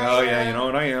god. He's like, oh yeah, you know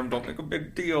what I am. Don't make a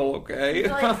big deal, okay?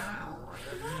 He's like,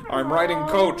 I'm riding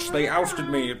coach. They ousted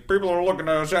me. People are looking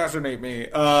to assassinate me.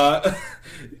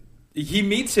 He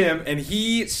meets him, and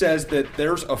he says that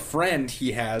there's a friend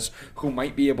he has who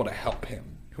might be able to help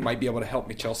him, who might be able to help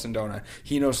Michel Sindona.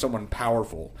 He knows someone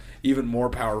powerful, even more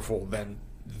powerful than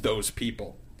those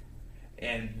people.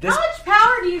 And this, how much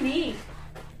power do you need?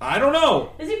 I don't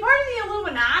know. Is he part of the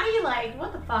Illuminati? Like,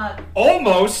 what the fuck?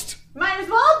 Almost. Might as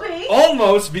well be.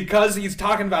 Almost, because he's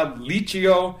talking about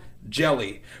Licio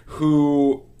Gelli,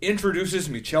 who introduces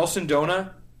Michel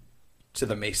Sindona to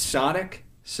the Masonic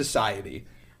Society.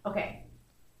 Okay.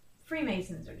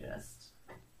 Freemasons are just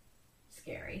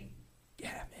scary.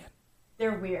 Yeah, man.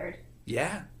 They're weird.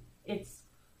 Yeah. It's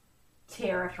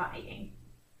terrifying.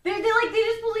 They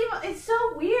just believe it's so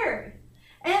weird.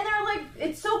 And they're like,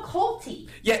 it's so culty.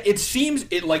 Yeah, it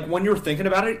seems, like, when you're thinking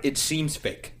about it, it seems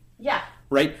fake. Yeah.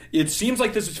 Right? It seems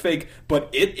like this is fake, but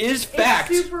it is fact.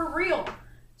 It's super real.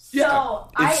 Yeah,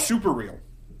 it's super real.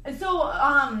 So,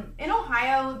 in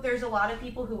Ohio, there's a lot of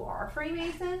people who are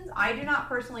Freemasons. I do not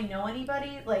personally know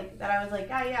anybody, like, that I was like,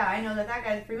 yeah, I know that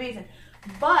guy's a Freemason.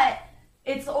 But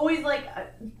it's always, like,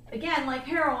 again, like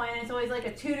heroin, it's always, like,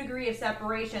 a 2 degree of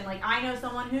separation. Like, I know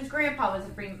someone whose grandpa was a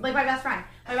Freemason. Like, my best friend.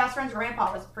 My best friend's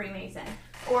grandpa was a Freemason.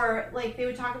 Or, like, they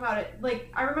would talk about it. Like,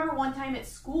 I remember one time at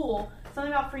school,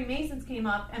 something about Freemasons came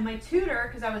up, and my tutor,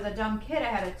 because I was a dumb kid, I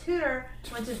had a tutor,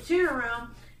 went to the tutor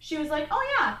room. She was like,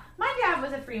 oh yeah, my dad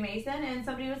was a Freemason, and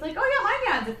somebody was like, oh yeah, my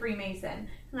dad's a Freemason.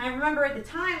 And I remember at the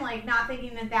time, like, not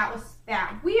thinking that was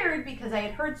that weird, because I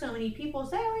had heard so many people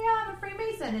say, oh yeah, I'm a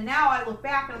Freemason, and now I look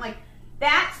back and I'm like,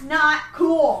 that's not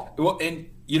cool. Well,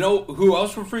 and you know who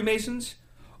else were Freemasons?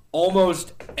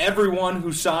 Almost everyone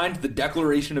who signed the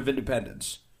Declaration of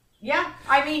Independence. Yeah,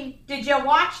 I mean, did you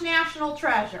watch National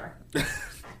Treasure?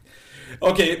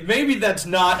 Okay, maybe that's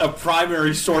not a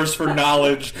primary source for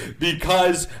knowledge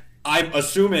because I'm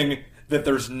assuming that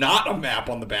there's not a map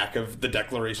on the back of the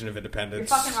Declaration of Independence.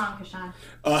 You're fucking wrong, Kashan.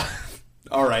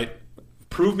 All right.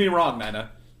 Prove me wrong,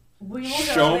 Nina. We will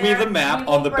show me the map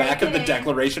on the back of the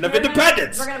Declaration of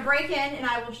Independence. We're going to break in, and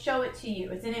I will show it to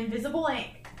you. It's in invisible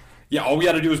ink. Yeah, all we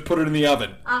got to do is put it in the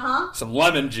oven. Uh-huh. Some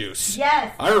lemon juice.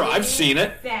 Yes. I've seen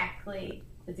it. Exactly.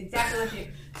 That's exactly what you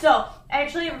do. So, I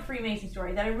actually have a Freemason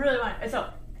story that I really want. So,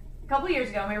 a couple years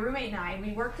ago, my roommate and I,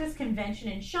 we worked this convention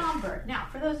in Schaumburg. Now,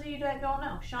 for those of you that don't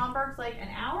know, Schaumburg's like an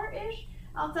hour-ish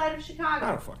outside of Chicago. I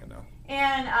don't fucking know.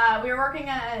 And we were working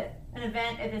at an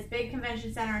event at this big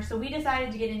convention center, so we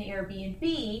decided to get an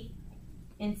Airbnb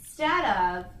instead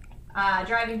of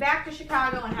driving back to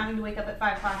Chicago and having to wake up at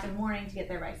 5 o'clock in the morning to get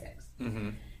there by 6. Mm-hmm.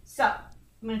 So,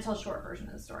 I'm going to tell a short version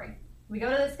of the story. We go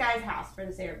to this guy's house for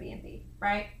this Airbnb,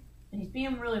 right? And he's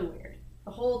being really weird.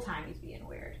 The whole time he's being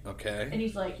weird. Okay. And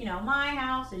he's like, my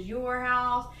house is your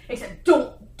house. Except,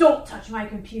 don't touch my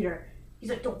computer. He's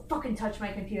like, don't fucking touch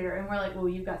my computer. And we're like, well,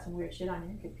 you've got some weird shit on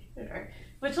your computer.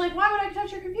 Which, like, why would I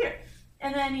touch your computer?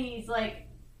 And then he's like,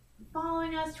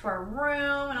 following us to our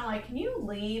room. And I'm like, can you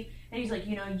leave? And he's like,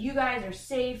 you guys are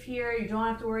safe here. You don't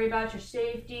have to worry about your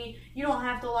safety. You don't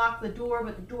have to lock the door,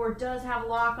 but the door does have a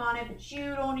lock on it. But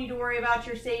you don't need to worry about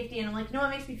your safety. And I'm like, what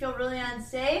makes me feel really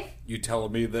unsafe? You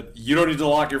telling me that you don't need to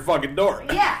lock your fucking door.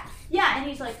 Yeah, and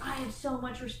he's like, I have so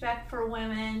much respect for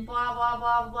women, blah, blah,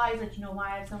 blah, blah. He's like, you know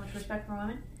why I have so much respect for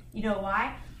women? You know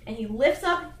why? And he lifts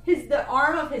up the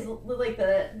arm of his, like,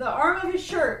 the arm of his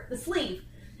shirt, the sleeve.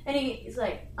 And he's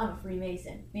like, I'm a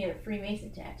Freemason. He had a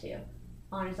Freemason tattoo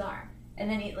on his arm. And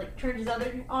then he, like, turned his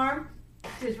other arm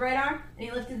to his right arm, and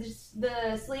he lifted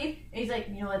the sleeve, and he's like,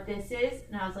 you know what this is?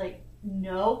 And I was like,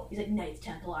 no. He's like, Knights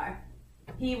Templar.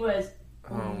 He was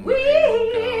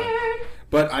weird.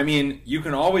 But, I mean, you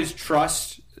can always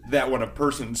trust that when a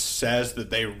person says that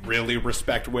they really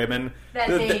respect women,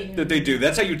 that they do.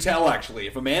 That's how you tell, actually.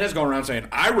 If a man is going around saying,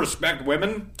 I respect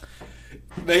women,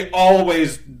 they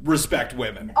always respect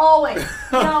women. Always.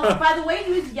 By the way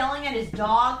he was yelling at his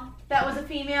dog that was a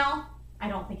female, I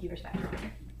don't think he respects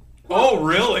women. Oh,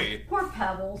 really? Poor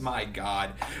Pebbles. My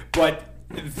God. But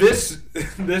this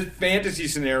fantasy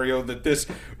scenario that this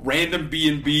random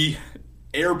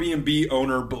Airbnb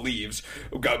owner believes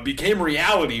became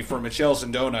reality for Michelle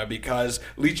Sindona because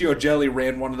Licio Gelli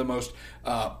ran one of the most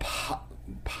one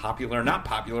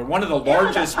of the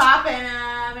largest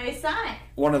Masonic.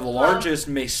 One of the largest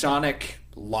Masonic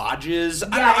lodges.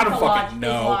 I don't fucking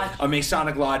know. A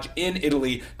Masonic lodge in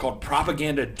Italy called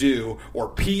Propaganda Due,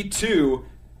 or P2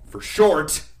 for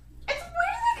short. Where do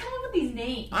they come up with these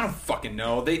names? I don't fucking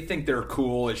know. They think they're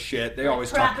cool as shit. They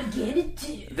always Propaganda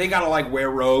Due. They gotta like wear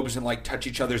robes and like touch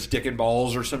each other's dick and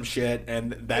balls or some shit,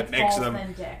 and that makes them balls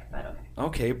and dick, but okay.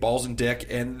 Okay, balls and dick,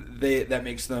 and that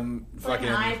makes them it's fucking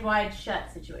like an eyes wide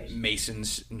shut situation.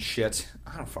 Masons and shit.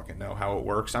 I don't fucking know how it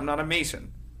works. I'm not a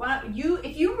Mason.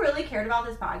 If you really cared about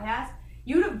this podcast,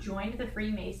 you'd have joined the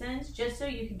Freemasons just so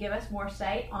you could give us more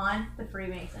sight on the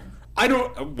Freemasons. I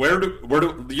don't. Where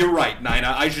do? You're right,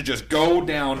 Nina. I should just go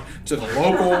down to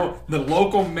the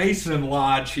local Mason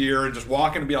lodge here and just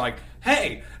walk in and be like,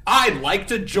 "Hey, I'd like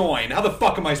to join." How the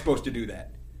fuck am I supposed to do that?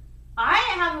 I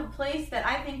have a place that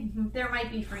I think there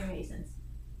might be Freemasons.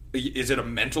 Is it a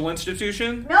mental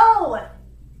institution? No,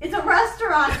 it's a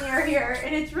restaurant near here,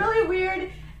 and it's really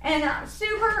weird and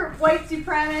super white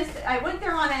supremacist. I went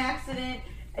there on accident.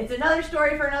 It's another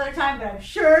story for another time, but I'm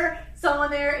sure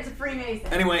someone there is a Freemason.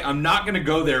 Anyway, I'm not going to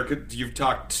go there because you've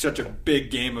talked such a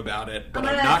big game about it. But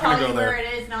I'm not going to go there. where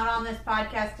it is, not on this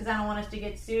podcast, because I don't want us to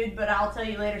get sued, but I'll tell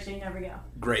you later so you never go.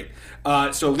 Great.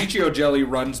 So Licio Gelli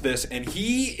runs this, and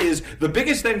he is... The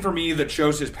biggest thing for me that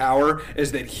shows his power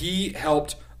is that he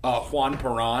helped Juan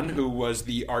Perón, who was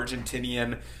the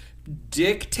Argentinian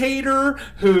dictator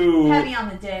who... Heavy on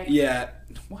the dick. Yeah.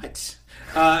 What?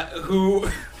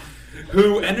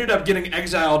 Who ended up getting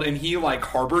exiled, and he like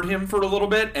harbored him for a little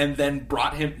bit and then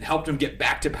helped him get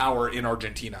back to power in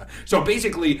Argentina. So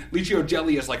basically, Licio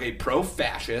Gelli is like a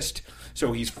pro-fascist,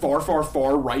 so he's far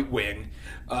right-wing,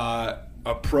 a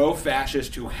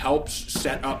pro-fascist who helps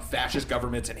set up fascist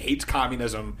governments and hates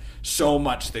communism so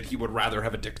much that he would rather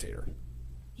have a dictator.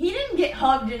 He didn't get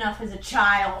hugged enough as a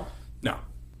child. No.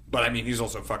 But I mean, he's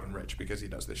also fucking rich because he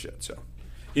does this shit, so.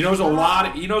 He knows a lot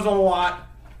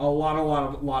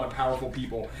of powerful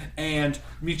people. And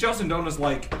Michelle Sindona's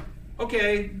like,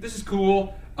 okay, this is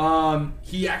cool.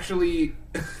 He actually,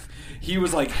 he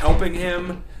was like helping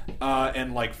him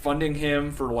and like funding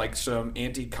him for like some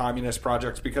anti-communist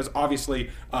projects because obviously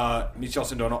Michelle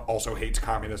Sindona also hates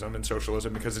communism and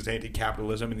socialism because it's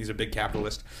anti-capitalism and he's a big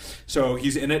capitalist. So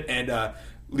he's in it, and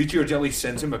Licio Gelli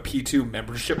sends him a P2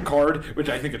 membership card, which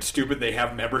I think it's stupid. They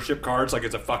have membership cards like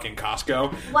it's a fucking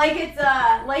Costco. Like it's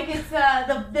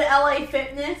the LA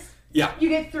Fitness. Yeah. You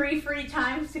get 3 free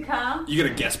times to come. You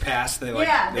get a guest pass.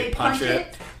 They punch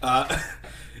it.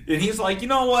 And he's like, you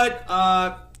know what?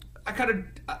 I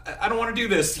don't want to do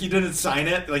this. He didn't sign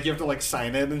it. Like, you have to, like,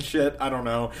 sign it and shit. I don't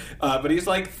know. But he's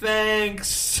like,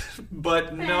 thanks,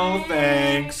 but no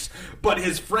thanks. But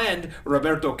his friend,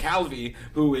 Roberto Calvi,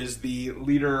 who is the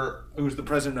leader, who's the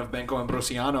president of Banco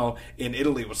Ambrosiano in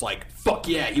Italy, was like, fuck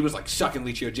yeah. He was, like, sucking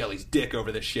Licio Gelli's dick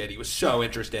over this shit. He was so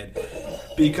interested.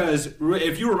 Because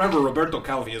if you remember, Roberto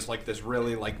Calvi is, like, this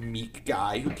really, like, meek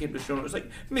guy who came to show and was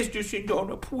like, Mr.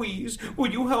 Sindona, please,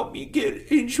 will you help me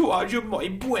get in charge of my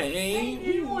brain? I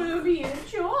didn't want to be in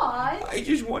charge. I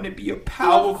just want to be a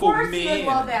powerful of course man. You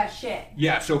love that shit.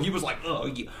 Yeah, so he was like, oh,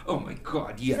 yeah, oh my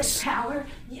god, yes. The power?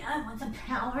 Yeah, I want some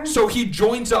power. So he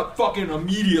joins up fucking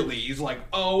immediately. He's like,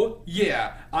 oh,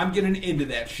 yeah, I'm getting into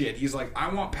that shit. He's like,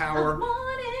 I want power. I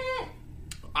want it.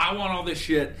 I want all this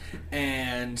shit.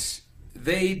 And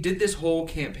they did this whole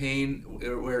campaign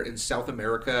where in South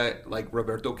America, like,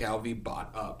 Roberto Calvi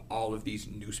bought up all of these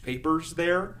newspapers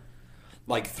there.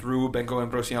 Like, through Banco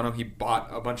Ambrosiano, he bought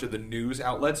a bunch of the news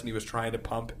outlets, and he was trying to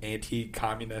pump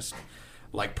anti-communist,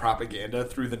 like, propaganda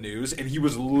through the news, and he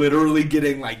was literally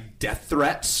getting, like, death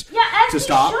threats to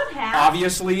stop. Should have.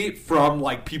 Obviously, from,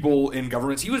 like, people in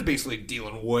governments. He was basically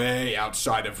dealing way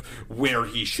outside of where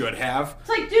he should have. It's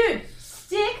like, dude,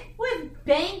 stick with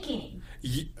banking.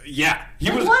 Yeah.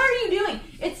 What are you doing?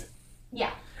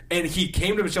 Yeah. And he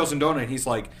came to Michel Sindona, and he's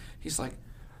like,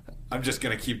 I'm just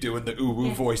going to keep doing the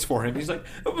ooh-woo voice for him. He's like,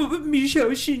 Michel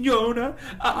Sindona,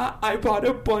 I bought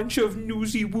a bunch of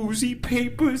newsy-woozy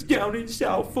papers down in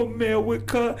South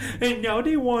America, and now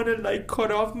they want to, like, cut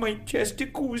off my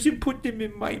testicles and put them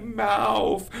in my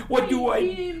mouth. What do I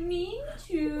didn't mean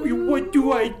to. What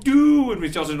do I do? And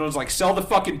Michel Sindona's like, sell the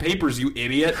fucking papers, you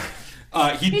idiot.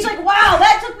 He's like, wow,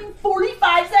 that took me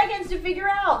 45 seconds to figure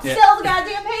out. Yeah. Sell the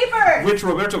goddamn paper. Which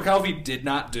Roberto Calvi did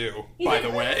not do, by the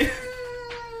way.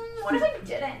 What if I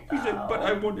didn't, though? He said, but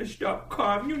I want to stop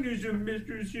communism,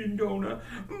 Mr. Sindona.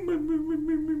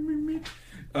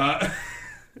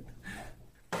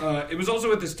 It was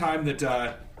also at this time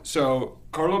that, so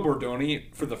Carlo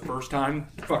Bordoni, for the first time,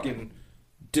 fucking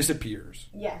disappears.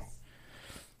 Yes.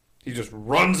 He just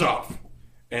runs off.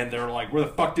 And they're like, where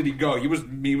the fuck did he go? He was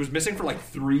missing for like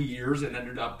 3 years and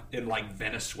ended up in like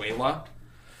Venezuela.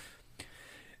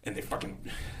 And they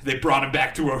brought him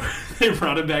back to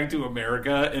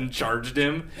America and charged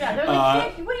him. Yeah, they're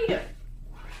like, what are you doing?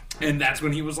 And that's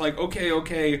when he was like,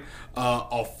 okay,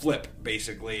 I'll flip,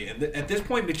 basically. And at this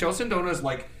point, Michel Sindona is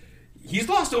like, he's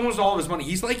lost almost all of his money.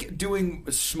 He's like doing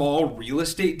small real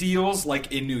estate deals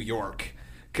like in New York.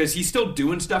 Because he's still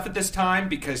doing stuff at this time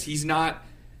because he's not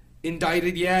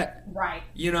indicted yet, right?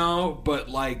 You know, but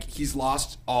like he's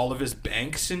lost all of his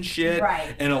banks and shit,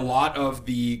 right? And a lot of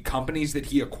the companies that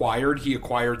he acquired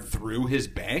through his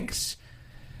banks,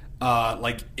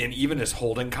 like, and even his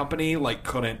holding company like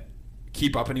couldn't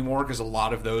keep up anymore because a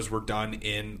lot of those were done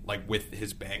in like with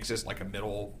his banks as like a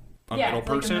middle person,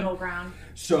 like a middle ground.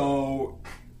 So,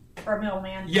 or a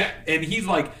middleman. Yeah, and he's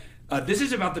like, this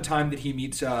is about the time that he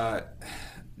meets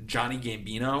Johnny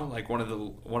Gambino, like one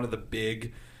of the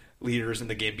big leaders in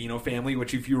the Gambino family,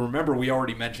 which if you remember, we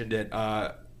already mentioned it,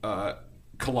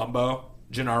 Colombo,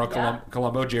 Gennaro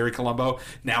Colombo, Jerry Colombo.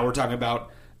 Now we're talking about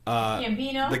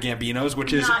Gambino. The Gambinos,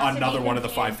 which is another one of the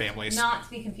five families. Not to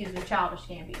be confused with Childish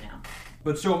Gambino.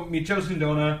 But so Michel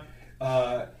Sindona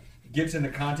gets into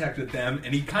contact with them,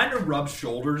 and he kind of rubs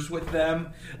shoulders with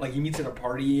them. Like, he meets at a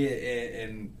party,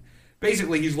 and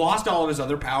basically, he's lost all of his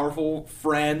other powerful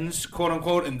friends, quote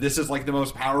unquote, and this is like the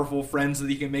most powerful friends that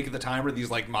he can make at the time are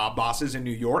these like mob bosses in New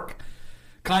York,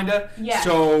 kind of. Yeah.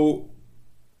 So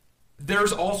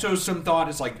there's also some thought,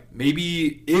 it's like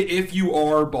maybe if you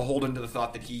are beholden to the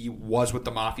thought that he was with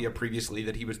the mafia previously,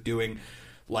 that he was doing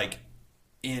like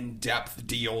in-depth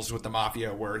deals with the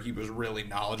mafia where he was really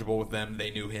knowledgeable with them.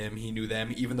 They knew him, he knew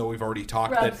them, even though we've already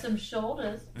talked that some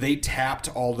shoulders. They tapped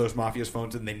all those mafia's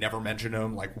phones and they never mentioned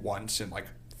him like once in like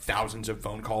thousands of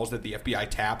phone calls that the FBI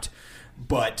tapped.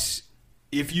 But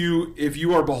if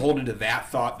you are beholden to that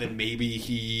thought, then maybe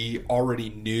he already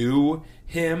knew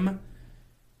him,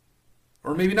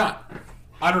 or maybe not.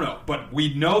 I don't know, but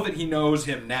we know that he knows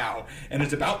him now, and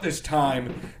it's about this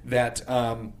time that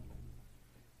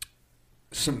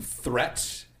some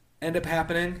threats end up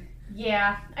happening.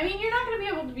 Yeah. I mean, you're not going to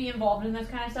be able to be involved in this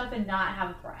kind of stuff and not have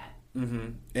a threat.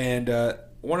 Mm-hmm. And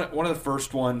one of the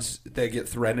first ones that get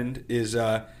threatened is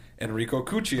Enrico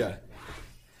Cuccia.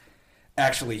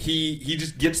 Actually, he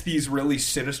just gets these really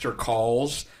sinister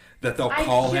calls that they'll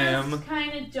call him. I just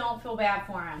kind of don't feel bad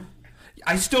for him.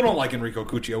 I still don't like Enrico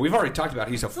Cuccio. We've already talked about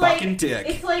he's a fucking dick.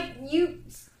 It's like you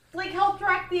helped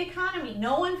wreck the economy.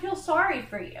 No one feels sorry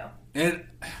for you. And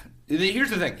here's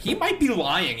the thing. He might be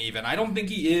lying even. I don't think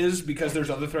he is because there's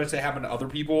other threats that happen to other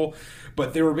people.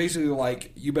 But they were basically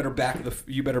like, you better back the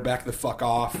fuck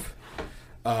off,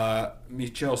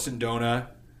 Michel Sindona.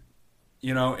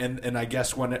 You know, and I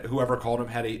guess when whoever called him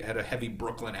had a heavy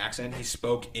Brooklyn accent. He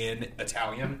spoke in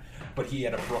Italian, but he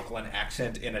had a Brooklyn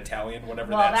accent in Italian, whatever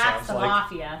that sounds like. Well,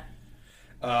 that's the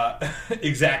mafia.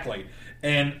 Exactly.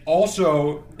 And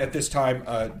also, at this time,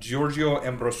 Giorgio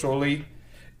Ambrosoli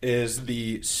is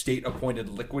the state-appointed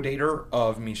liquidator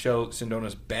of Michel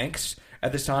Sindona's banks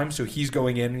at this time. So he's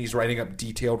going in and he's writing up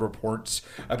detailed reports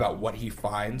about what he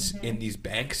finds in these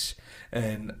banks.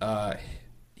 And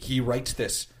he writes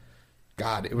this,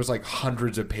 God, it was like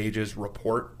hundreds of pages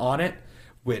report on it,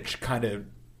 which kind of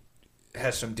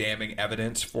has some damning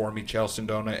evidence for Michel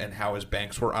Sindona and how his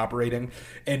banks were operating.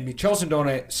 And Michel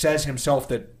Sindona says himself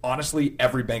that, honestly,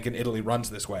 every bank in Italy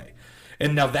runs this way.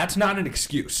 And now that's not an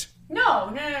excuse.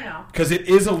 No. Because it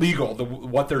is illegal,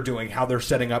 what they're doing, how they're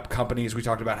setting up companies. We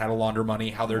talked about how to launder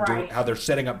money, how they're how they're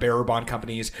setting up bearer bond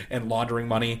companies and laundering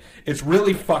money. It's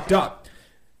really fucked up.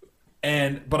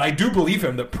 But I do believe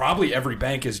him that probably every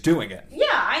bank is doing it. Yeah,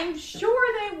 I'm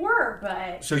sure they were,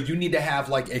 but... So you need to have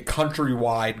like a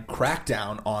countrywide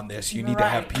crackdown on this. You need to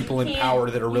have people in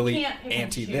power that are really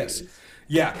anti this.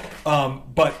 Yeah,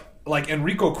 but like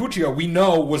Enrico Cuccio, we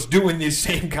know, was doing these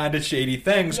same kind of shady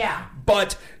things. Yeah.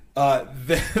 But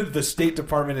the State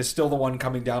Department is still the one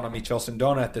coming down on Michel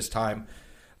Sindona at this time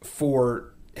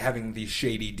for having these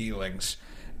shady dealings.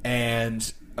 And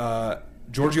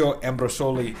Giorgio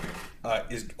Ambrosoli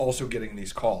is also getting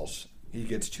these calls. He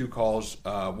gets 2 calls.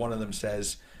 One of them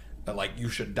says, like, you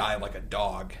should die like a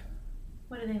dog.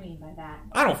 What do they mean by that?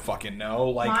 I don't fucking know.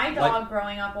 Like, my dog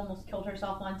growing up almost killed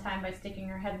herself one time by sticking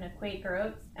her head in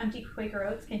a empty Quaker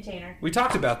Oats container. We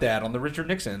talked about that on the Richard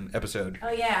Nixon episode.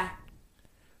 Oh, yeah.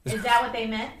 Is that what they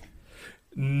meant?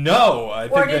 No, I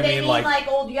think or did they mean like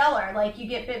Old Yeller, like you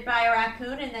get bit by a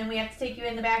raccoon and then we have to take you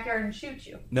in the backyard and shoot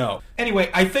you? No. Anyway,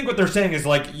 I think what they're saying is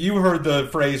like, you heard the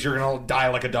phrase, you're gonna die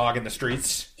like a dog in the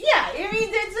streets. Yeah, I mean,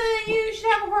 you should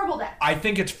have a horrible death. I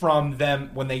think it's from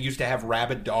them when they used to have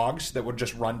rabid dogs that would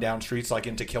just run down streets like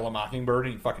in To Kill a Mockingbird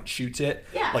and he fucking shoots it.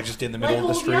 Yeah. Like just in the middle of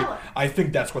the street. Yeller. I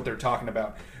think that's what they're talking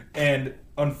about. And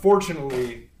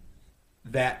unfortunately,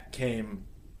 that came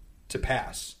to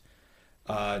pass.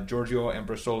 Giorgio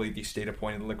Ambrosoli, the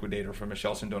state-appointed liquidator for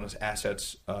Michel Sindona's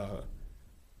assets,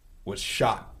 was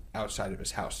shot outside of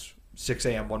his house. 6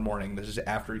 a.m. one morning. This is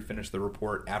after he finished the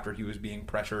report, after he was being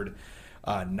pressured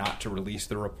not to release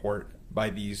the report by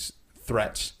these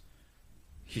threats.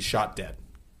 He's shot dead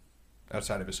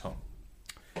outside of his home.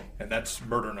 And that's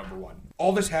murder number 1.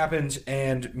 All this happens,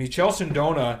 and Michel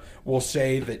Sindona will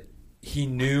say that he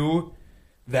knew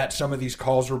that some of these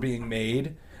calls were being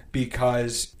made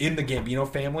because in the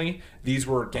Gambino family, these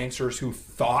were gangsters who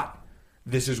thought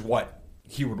this is what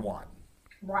he would want.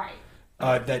 Right.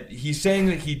 That he's saying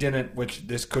that he didn't, which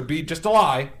this could be just a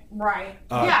lie. Right.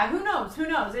 Yeah, who knows?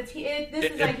 This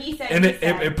is like he said. And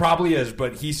it probably is,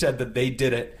 but he said that they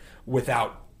did it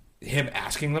without him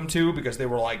asking them to because they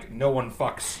were like, no one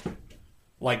fucks.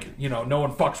 Like, you know, no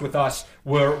one fucks with us.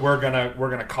 We're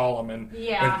gonna call him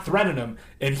and threaten him.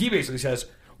 And he basically says,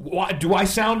 why, do I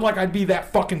sound like I'd be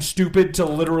that fucking stupid to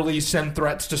literally send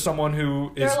threats to someone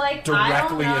who is like,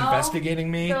 directly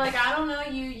investigating me? They're like, I don't know,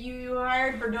 you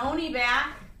hired Berdoni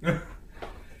back.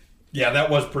 Yeah, that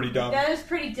was pretty dumb. That is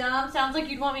pretty dumb. Sounds like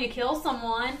you'd want me to kill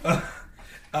someone.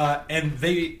 And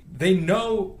they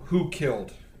know who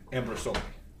killed Ambrosoli.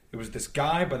 It was this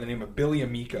guy by the name of Billy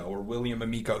Amico, or William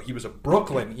Amico. He was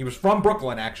from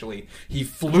Brooklyn, actually. He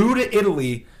flew to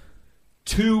Italy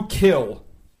to kill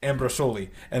Ambrosoli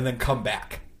and then come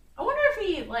back. I wonder if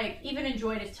he even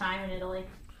enjoyed his time in Italy.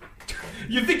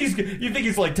 You think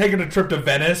he's like taking a trip to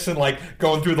Venice and like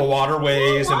going through the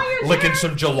waterways and licking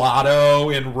some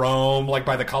gelato in Rome, like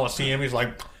by the Colosseum? He's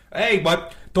like, hey,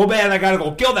 but too bad I gotta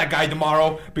go kill that guy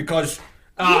tomorrow because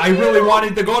I really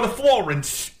wanted to go to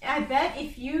Florence. I bet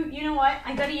if you know what?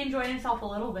 I bet he enjoyed himself a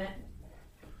little bit.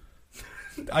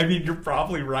 I mean, you're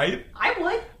probably right. I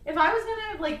would. If I was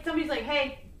gonna, somebody's like,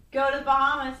 hey, go to the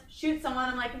Bahamas, shoot someone,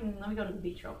 I'm like, let me go to the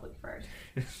beach real quick first.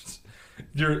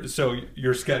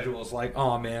 Your schedule is like,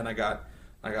 oh man, I got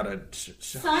a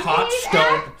Sundays hot stone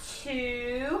at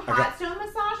 2, hot stone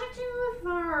massage at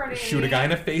 2:30. Shoot a guy in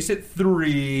the face at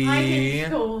 3. I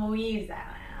can squeeze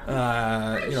that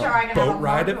sure I can have boat a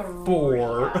ride at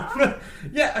margarita.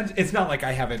 4. Yeah, it's not like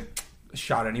I haven't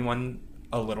shot anyone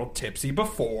a little tipsy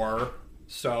before,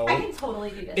 so I can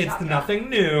totally do this. it's nothing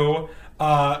new.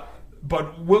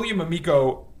 But William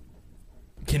Amico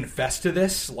confessed to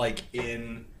this, like,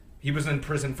 he was in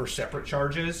prison for separate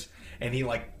charges, and he,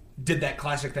 like, did that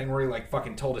classic thing where he, like,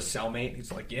 fucking told his cellmate,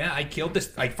 he's like, yeah, I killed this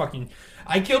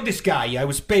guy. I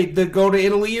was paid to go to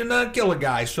Italy and kill a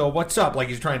guy, so what's up? Like,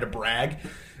 he's trying to brag.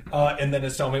 And then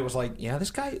his cellmate was like, yeah, this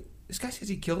guy says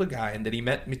he killed a guy, and that he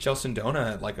met Michel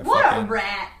Sindona at, like, a a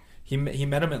rat. He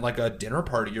met him at, like, a dinner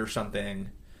party or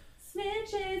something.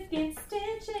 Snitches get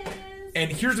stitches. And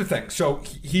here's the thing. So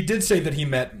he did say that he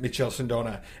met Michel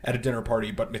Sindona at a dinner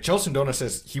party, but Michel Sindona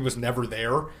says he was never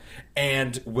there.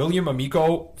 And William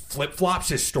Amico flip-flops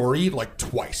his story like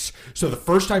twice. So the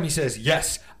first time he says,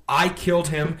 yes, I killed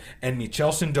him, and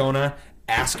Michel Sindona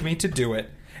asked me to do it.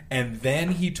 And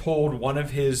then he told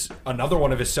another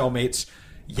one of his cellmates,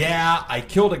 yeah, I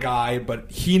killed a guy,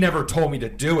 but he never told me to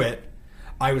do it.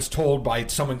 I was told by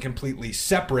someone completely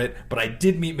separate, but I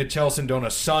did meet Michel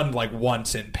Sindona's son like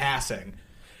once in passing.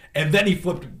 And then he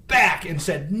flipped back and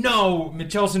said, no,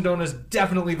 Michel Sindona's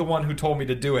definitely the one who told me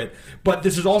to do it. But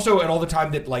this is also at all the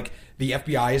time that, like, the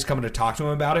FBI is coming to talk to him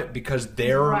about it, because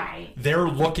they're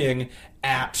looking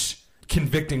at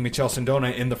convicting Michel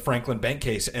Sindona in the Franklin Bank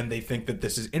case, and they think that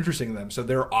this is interesting to them. So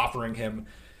they're offering him...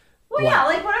 Well, yeah,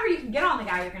 like, whatever you can get on the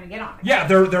guy, you're going to get on the guy.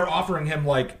 Yeah, they're offering him,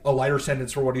 like, a lighter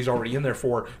sentence for what he's already in there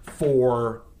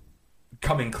for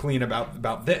coming clean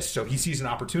about this. So he sees an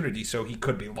opportunity, so he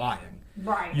could be lying.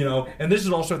 Right. You know? And this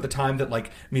is also at the time that,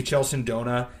 like, Michel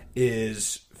Sindona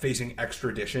is facing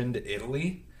extradition to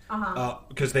Italy.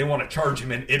 Because they want to charge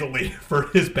him in Italy for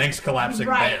his banks collapsing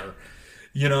there.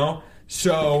 You know?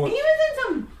 So he was in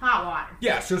some hot water.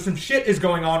 Yeah, so some shit is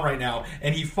going on right now,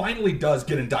 and he finally does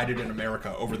get indicted in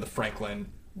America over the Franklin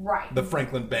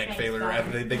Bank failure.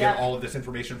 After they get all of this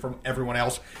information from everyone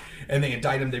else, and they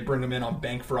indict him. They bring him in on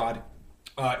bank fraud.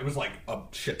 It was like a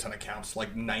shit ton of counts.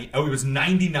 It was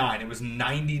 99. It was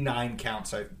 99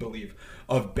 counts, I believe,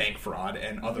 of bank fraud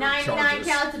and other 99 charges.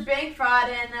 99 counts of bank fraud,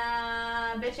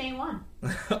 and bitch ain't one.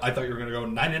 I thought you were going to go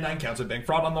 99 counts of bank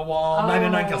fraud on the wall,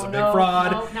 99 counts of bank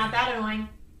fraud. No, not that annoying.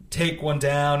 Take one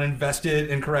down, invest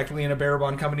it incorrectly in a bearer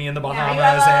bond company in the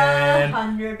Bahamas, and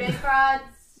 100 bank frauds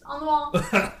on the wall.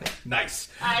 Nice.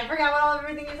 I forgot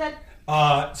everything you said.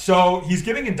 So he's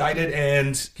getting indicted,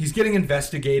 and he's getting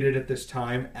investigated at this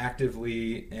time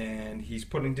actively, and he's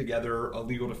putting together a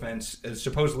legal defense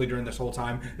supposedly during this whole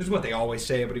time. This is what they always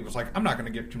say, but he was like, I'm not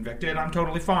going to get convicted. I'm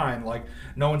totally fine. Like,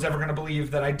 no one's ever going to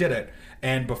believe that I did it.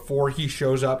 And before he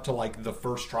shows up to, like, the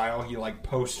first trial, he, like,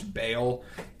 posts bail,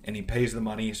 and he pays the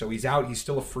money. So he's out. He's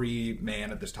still a free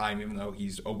man at this time, even though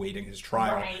he's awaiting his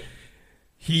trial. Right.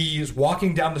 He's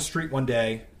walking down the street one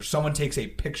day. Someone takes a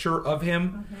picture of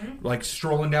him, like,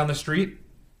 strolling down the street.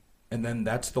 And then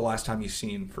that's the last time he's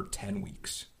seen for 10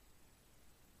 weeks.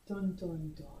 Dun,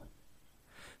 dun, dun.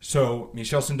 So,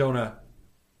 Michel Sindona,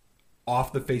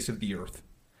 off the face of the earth.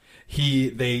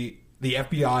 The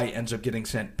FBI ends up getting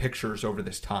sent pictures over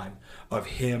this time of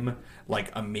him,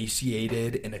 like,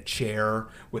 emaciated in a chair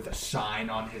with a sign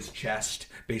on his chest,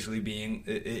 basically being,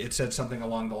 it said something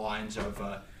along the lines of,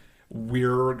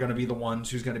 we're going to be the ones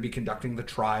who's going to be conducting the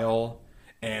trial.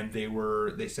 And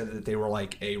they said that they were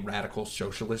like a radical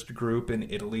socialist group in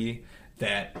Italy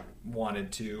that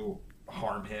wanted to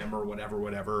harm him or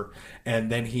whatever.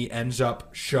 And then he ends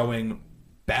up showing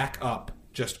back up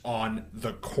just on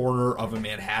the corner of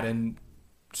a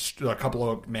couple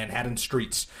of Manhattan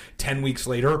streets 10 weeks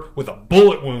later with a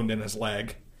bullet wound in his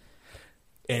leg.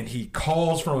 And he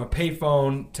calls from a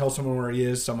payphone, tells someone where he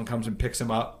is. Someone comes and picks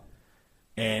him up.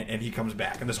 And he comes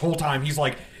back. And this whole time, he's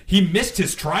like, he missed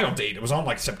his trial date. It was on,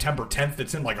 like, September 10th.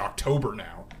 It's in, like, October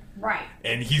now. Right.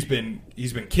 And he's been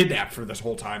kidnapped for this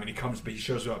whole time. And he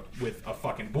shows up with a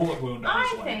fucking bullet wound on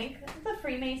his leg. I think the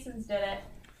Freemasons did it.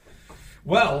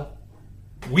 Well,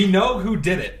 we know who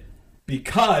did it.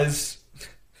 Because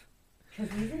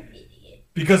he's an idiot.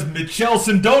 Because Michel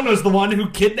Sindona's the one who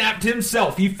kidnapped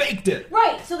himself. He faked it.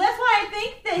 Right. So that's why I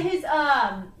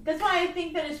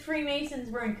think that his Freemasons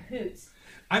were in cahoots.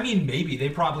 I mean, maybe.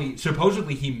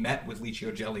 Supposedly he met with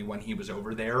Licio Gelli when he was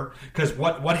over there. Because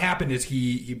what happened is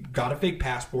he got a fake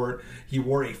passport, he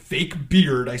wore a fake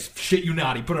beard, I shit you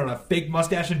not, he put on a fake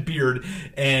mustache and beard,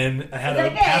 and had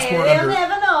a passport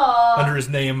under his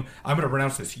name. I'm going to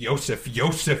pronounce this Joseph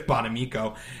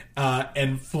Bonamico.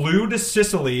 and flew to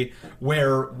Sicily,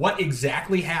 where what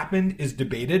exactly happened is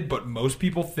debated, but most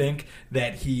people think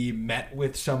that he met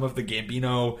with some of the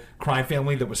Gambino crime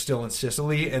family that was still in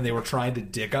Sicily, and they were trying to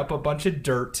dig up a bunch of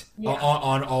dirt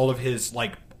on all of his,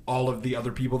 like, all of the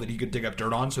other people that he could dig up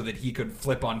dirt on so that he could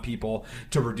flip on people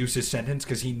to reduce his sentence,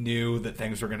 because he knew that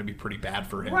things were going to be pretty bad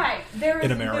for him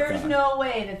in America. There's no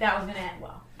way that was going to end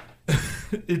well.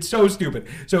 It's so stupid.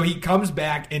 So he comes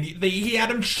back, and he had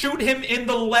him shoot him in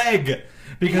the leg.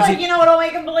 Because he's like, you know what'll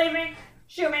make him believe me?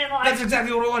 Shoot me in the leg. That's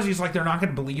exactly what it was. He's like, they're not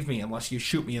going to believe me unless you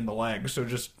shoot me in the leg, so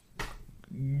just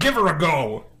give her a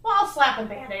go. Well, I'll slap a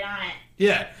Band-Aid on it.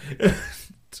 Yeah.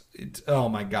 Oh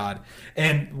my God.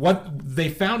 And what they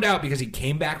found out, because he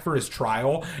came back for his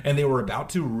trial and they were about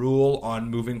to rule on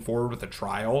moving forward with the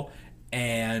trial,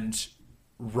 and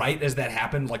right as that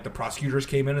happened, like, the prosecutors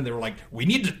came in and they were like, we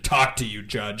need to talk to you,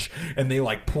 Judge. And they,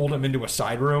 like, pulled him into a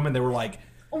side room and they were like,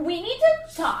 we need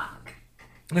to talk.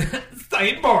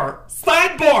 Sidebar!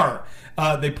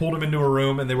 They pulled him into a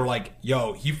room and they were like,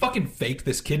 yo, he fucking faked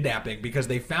this kidnapping, because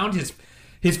they found his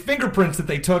fingerprints that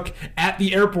they took at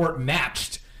the airport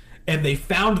matched. And they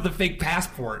found the fake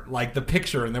passport, like the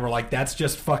picture, and they were like, that's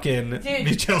just fucking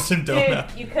Michel Sindona.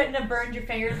 Dude, you couldn't have burned your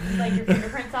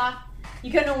fingerprints off.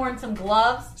 You couldn't have worn some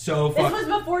gloves. This was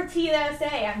before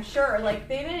TSA, I'm sure. Like,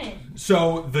 they didn't.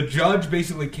 So the judge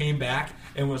basically came back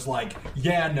and was like,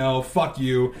 yeah, no, fuck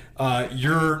you.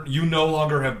 You no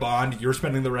longer have bond. You're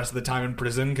spending the rest of the time in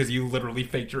prison because you literally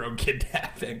faked your own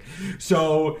kidnapping.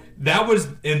 So that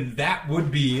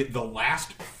would be the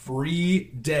last free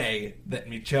day that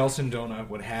Michel Sindona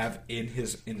would have in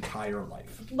his entire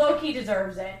life. Loki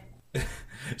deserves it.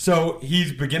 So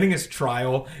he's beginning his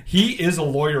trial. He is a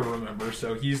lawyer, remember,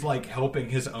 so he's like helping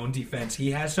his own defense.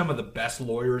 He has some of the best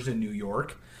lawyers in New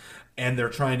York, and they're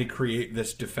trying to create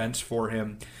this defense for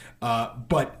him.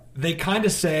 But they kind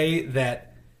of say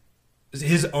that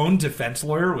his own defense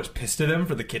lawyer was pissed at him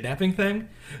for the kidnapping thing.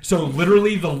 So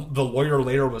literally the lawyer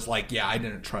later was like, yeah, I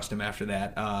didn't trust him after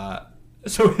that.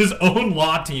 So his own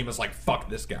law team is like, fuck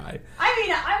this guy. I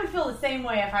mean, I would feel the same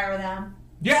way if I were them.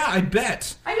 Yeah, I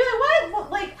bet. I'd be like,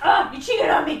 what? Like, you cheated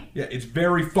on me. Yeah, it's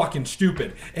very fucking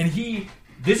stupid. And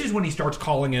this is when he starts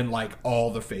calling in, like,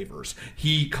 all the favors.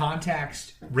 He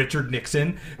contacts Richard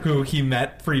Nixon, who he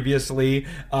met previously.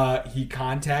 He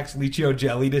contacts Licio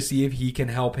Gelli to see if he can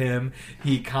help him.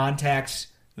 He contacts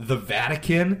the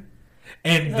Vatican.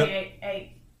 And he's like,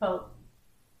 hey, Pope.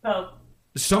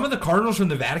 Some of the cardinals from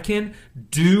the Vatican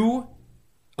do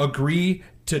agree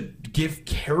to give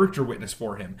character witness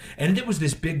for him. And it was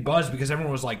this big buzz because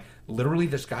everyone was like, literally,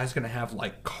 this guy's going to have,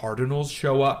 like, cardinals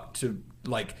show up to,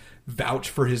 like, vouch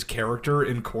for his character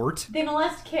in court. They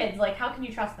molest kids. Like, how can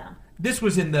you trust them? This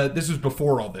was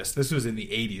before all this. This was in the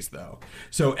 80s, though.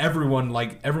 So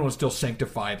everyone's still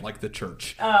sanctified like the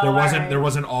church. Oh, there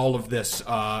wasn't all of this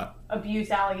abuse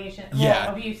allegations. Yeah.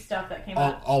 Well, abuse stuff that came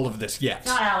up. All of this, yes. It's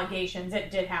not allegations. It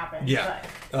did happen. Yeah.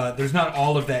 But. There's not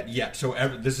all of that yet. So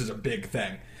this is a big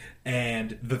thing.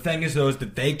 And the thing is, though, is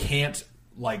that they can't,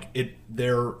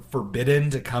 they're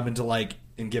forbidden to come into,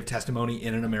 and give testimony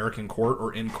in an American court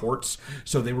or in courts.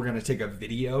 So they were going to take a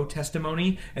video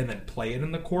testimony and then play it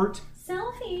in the court.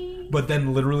 Selfie. But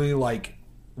then literally,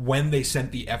 when they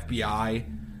sent the FBI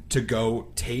to go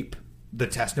tape the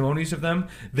testimonies of them,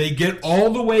 they get all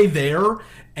the way there,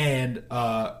 and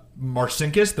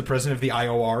Marcinkus, the president of the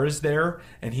IOR, is there,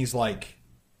 and he's like,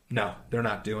 no, they're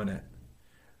not doing it.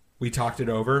 We talked it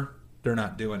over. They're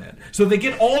not doing it. So they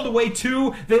get all the way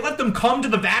they let them come to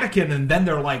the Vatican, and then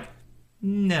they're like,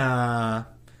 nah.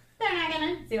 They're not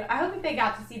going to do it. I hope that they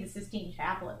got to see the Sistine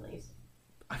Chapel at least.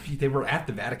 I mean, they were at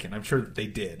the Vatican. I'm sure that they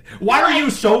did. Why are you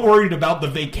so worried about the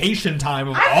vacation time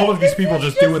of all of these people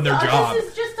just doing their job? This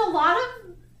is just a lot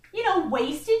of,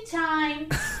 wasted time.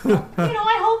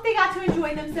 I hope they got to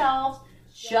enjoy themselves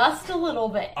just a little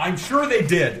bit. I'm sure they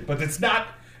did, but it's not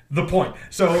the point.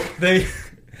 So they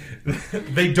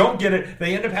don't get it.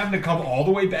 They end up having to come all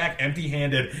the way back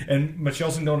empty-handed, and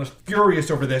Michel Sindona's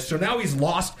furious over this. So now he's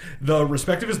lost the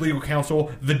respect of his legal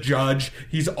counsel, the judge.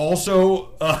 He's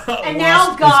also and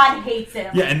now God hates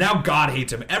him. Yeah, and now God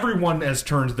hates him. Everyone has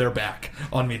turned their back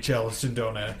on Michel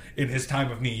Sindona in his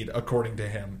time of need, according to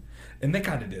him. And they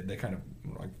kind of did. They kind of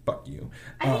were like, fuck you.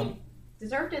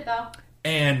 Deserved it, though.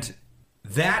 And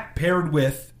that paired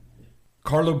with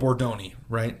Carlo Bordoni,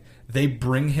 right? They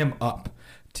bring him up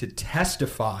to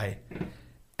testify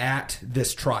at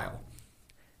this trial.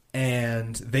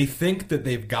 And they think that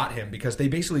they've got him because they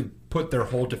basically put their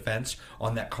whole defense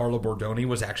on that Carlo Bordoni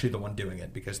was actually the one doing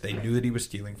it because they knew that he was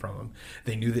stealing from him.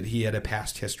 They knew that he had a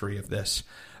past history of this.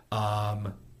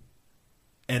 And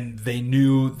they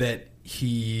knew that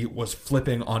he was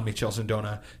flipping on Michel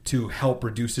Sindona to help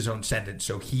reduce his own sentence,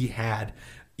 so he had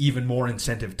even more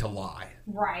incentive to lie.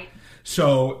 Right.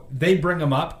 So they bring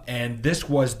him up, and this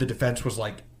was, the defense was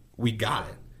like, we got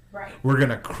it. Right. We're going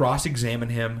to cross-examine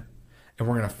him, and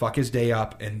we're going to fuck his day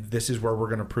up, and this is where we're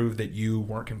going to prove that you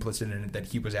weren't complicit in it, that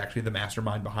he was actually the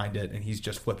mastermind behind it, and he's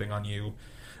just flipping on you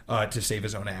to save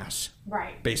his own ass.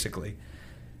 Right. Basically.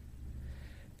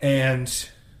 And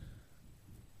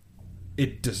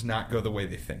it does not go the way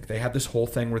they think. They had this whole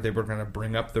thing where they were going to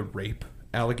bring up the rape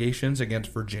allegations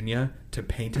against Virginia to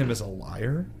paint him as a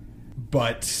liar.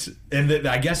 But, and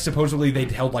I guess supposedly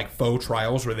they'd held like faux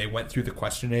trials where they went through the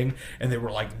questioning and they were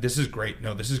like, this is great.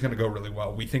 No, this is going to go really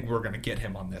well. We think we're going to get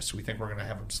him on this. We think we're going to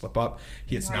have him slip up.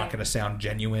 It's not going to sound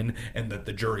genuine, and that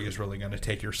the jury is really going to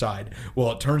take your side.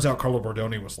 Well, it turns out Carlo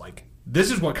Bordoni was like,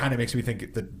 this is what kind of makes me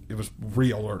think that it was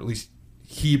real, or at least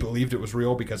he believed it was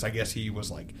real, because I guess he was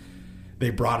like, they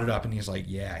brought it up and he's like,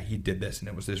 yeah, he did this. And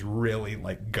it was this really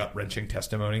like gut-wrenching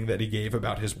testimony that he gave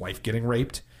about his wife getting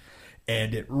raped.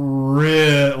 And it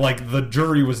really, like, the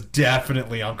jury was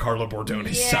definitely on Carlo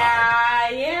Bordoni's side.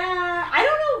 Yeah. I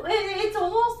don't know. It's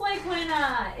almost like when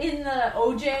in the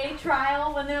OJ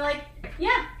trial, when they're like,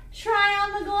 yeah, try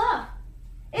on the glove.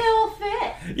 It'll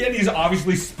fit. Yeah, and he's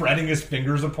obviously spreading his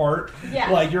fingers apart. Yeah.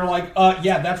 Like, you're like,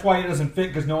 yeah, that's why it doesn't fit,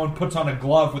 because no one puts on a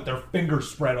glove with their fingers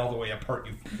spread all the way apart.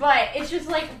 But it's just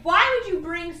like, why would you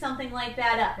bring something like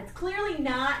that up? It's clearly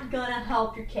not going to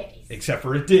help your case. Except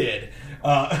for it did.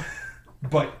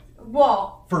 But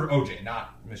well, for OJ,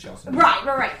 not Michel Sindona.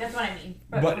 Right. That's what I mean.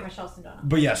 But for Michel Sindona.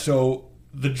 But yeah, so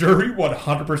the jury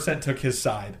 100% took his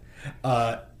side.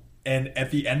 And at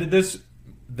the end of this,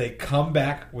 they come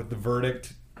back with the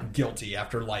verdict guilty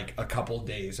after like a couple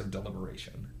days of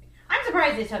deliberation. I'm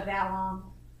surprised it took that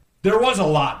long. There was a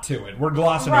lot to it. We're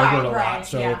glossing over it a lot.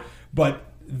 So, yeah. But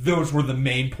those were the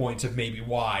main points of maybe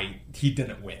why he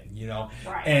didn't win, you know?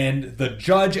 Right. And the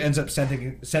judge ends up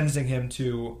sentencing him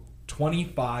to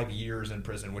 25 years in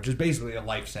prison, which is basically a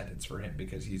life sentence for him,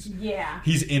 because he's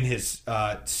in his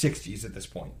 60s at this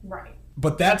point. Right.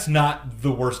 But that's not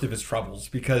the worst of his troubles,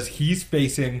 because he's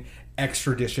facing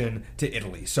extradition to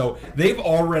Italy. So they've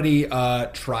already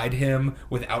tried him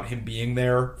without him being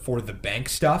there for the bank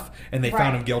stuff, and they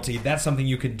found him guilty. That's something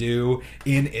you can do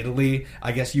in Italy.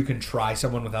 I guess you can try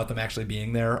someone without them actually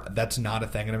being there. That's not a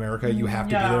thing in America. You have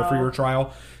to be there for your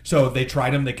trial. So they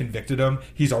tried him. They convicted him.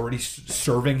 He's already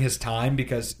serving his time,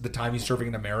 because the time he's serving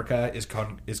in America is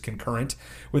concurrent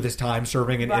with his time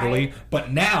serving in Italy.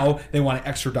 But now they want to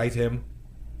extradite him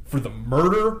for the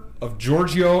murder of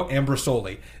Giorgio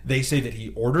Ambrosoli. They say that he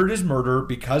ordered his murder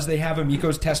because they have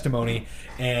Amico's testimony,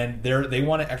 and they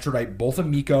want to extradite both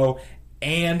Amico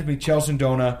and Michel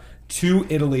Sindona to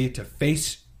Italy to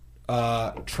face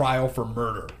trial for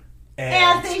murder.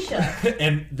 As they should.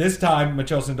 And this time,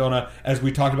 Michel Sindona, as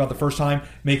we talked about the first time,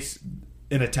 makes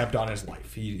an attempt on his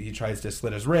life. He tries to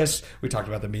slit his wrists. We talked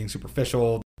about them being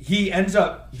superficial. He ends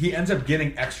up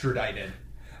getting extradited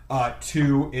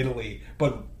to Italy,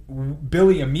 but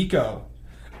Billy Amico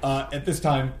at this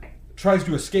time tries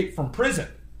to escape from prison.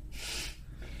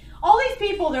 All these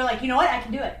people, they're like, you know what? I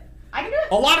can do it.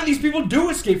 A lot of these people do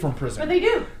escape from prison. But they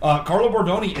do. Carlo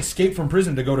Bordoni escaped from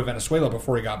prison to go to Venezuela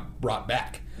before he got brought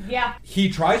back. Yeah. He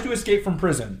tries to escape from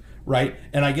prison, right?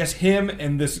 And I guess him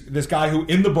and this guy who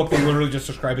in the book they literally just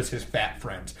describe as his fat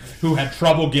friend, who had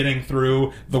trouble getting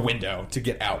through the window to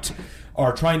get out,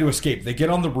 are trying to escape. They get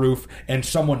on the roof and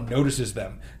someone notices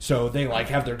them. So they like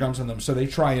have their guns on them. So they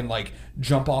try and like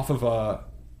jump off of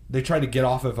they try to get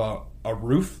off of a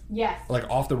roof. Yes. Like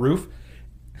off the roof.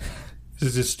 This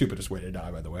is the stupidest way to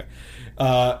die, by the way.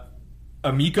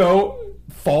 Amico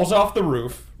falls off the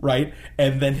roof, right?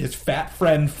 And then his fat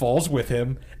friend falls with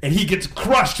him, and he gets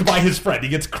crushed by his friend. He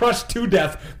gets crushed to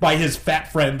death by his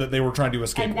fat friend that they were trying to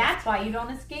escape. And that's why you don't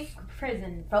escape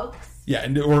prison, folks. Yeah,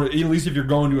 or at least if you're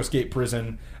going to escape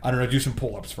prison, I don't know, do some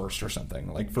pull-ups first or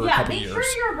something, like for a couple years. Yeah, make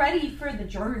sure you're ready for the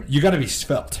journey. You got to be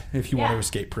svelte if you want to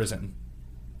escape prison.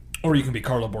 Or you can be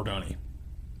Carlo Bordoni.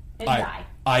 And die.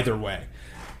 Either way.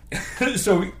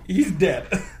 So he's dead.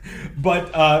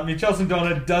 But Michel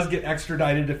Sindona does get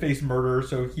extradited to face murder,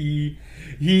 so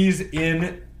he's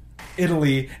in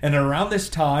Italy. And around this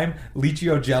time,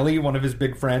 Licio Gelli, one of his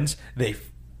big friends,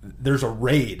 there's a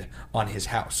raid on his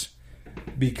house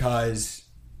because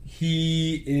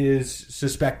he is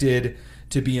suspected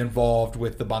to be involved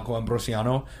with the Banco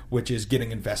Ambrosiano, which is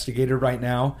getting investigated right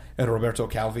now at Roberto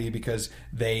Calvi, because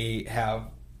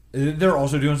they're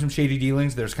also doing some shady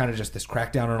dealings. There's kind of just this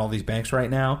crackdown on all these banks right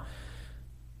now.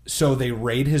 So they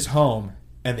raid his home,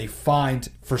 and they find,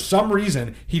 for some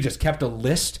reason, he just kept a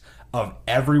list of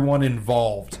everyone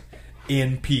involved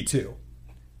in P2.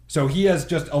 So he has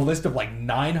just a list of like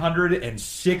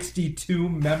 962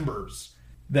 members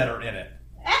that are in it.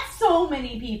 That's so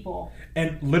many people.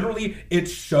 And literally,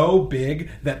 it's so big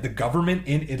that the government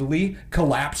in Italy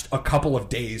collapsed a couple of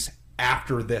days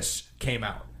after this came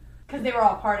out. Because they were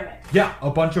all part of it. Yeah, a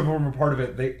bunch of them were part of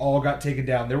it. They all got taken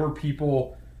down. There were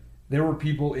people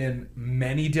in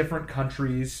many different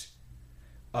countries,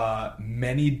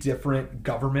 many different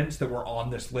governments that were on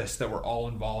this list that were all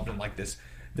involved in like this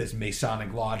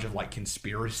Masonic lodge of like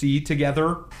conspiracy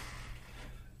together.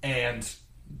 And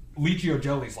Licio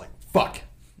Gelli's like, fuck.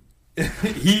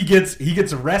 he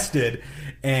gets arrested,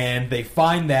 and they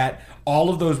find that all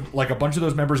of those, like a bunch of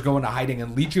those members go into hiding,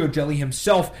 and Licio Gelli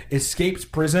himself escapes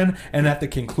prison, and at the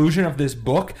conclusion of this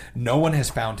book, no one has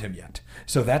found him yet.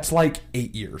 So that's like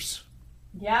 8 years.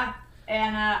 Yeah.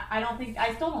 And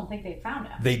I still don't think they found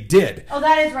him. They did. Oh,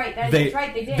 that is right. That is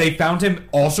right. They did. They found him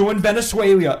also in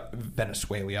Venezuela,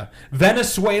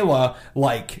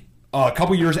 like a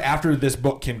couple years after this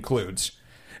book concludes.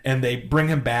 And they bring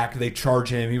him back. They charge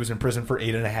him. He was in prison for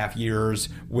 8.5 years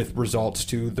with results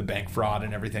to the bank fraud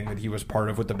and everything that he was part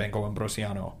of with the Banco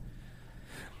Ambrosiano.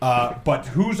 But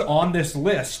who's on this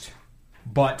list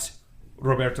but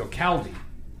Roberto Calvi?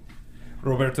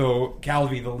 Roberto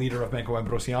Calvi, the leader of Banco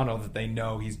Ambrosiano, that they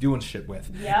know he's doing shit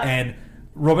with. Yep. And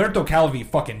Roberto Calvi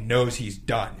fucking knows he's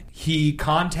done. He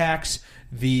contacts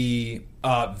the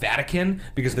Vatican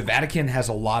because the Vatican has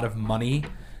a lot of money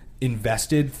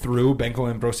invested through Banco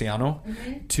Ambrosiano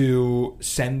to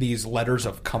send these letters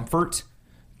of comfort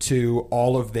to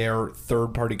all of their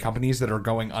third-party companies that are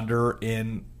going under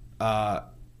in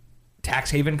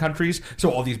tax haven countries. So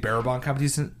all these bearer bond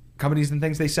companies and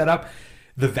things they set up.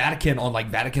 The Vatican on like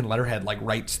Vatican letterhead like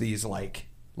writes these like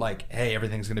hey,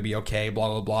 everything's going to be okay, blah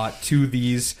blah blah, to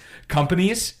these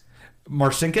companies.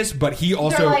 Marcinkus, but he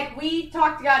also... They're like, we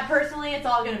talked to God personally, it's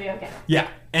all going to be okay. Yeah,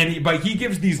 but he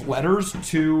gives these letters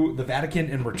to the Vatican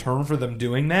in return for them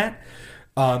doing that,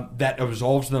 that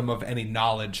absolves them of any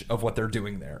knowledge of what they're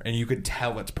doing there. And you could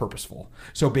tell it's purposeful.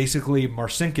 So basically,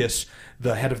 Marcinkus,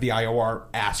 the head of the IOR,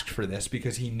 asked for this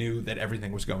because he knew that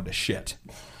everything was going to shit.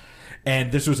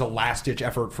 And this was a last-ditch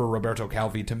effort for Roberto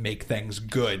Calvi to make things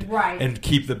good. Right. And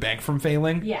keep the bank from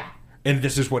failing. Yeah. And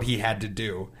this is what he had to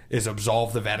do, is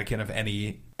absolve the Vatican of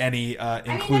any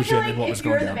inclusion in what was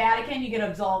going on. If you're the Vatican, you get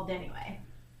absolved anyway.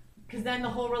 Because then the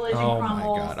whole religion crumbles.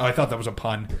 Oh, my God. Oh, I thought that was a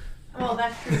pun. Well,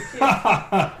 that's true, too.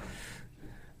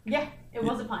 Yeah, it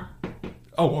was a pun.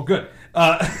 Oh, well, good.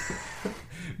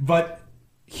 But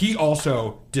he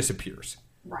also disappears.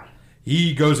 Right.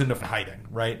 He goes into hiding,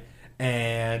 right?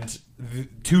 And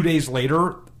 2 days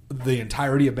later, the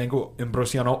entirety of Banco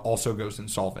Ambrosiano also goes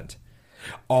insolvent.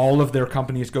 All of their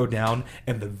companies go down,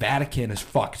 and the Vatican is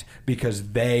fucked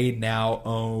because they now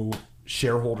owe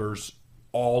shareholders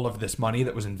all of this money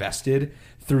that was invested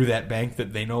through that bank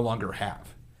that they no longer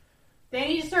have. They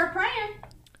need to start praying.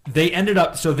 They ended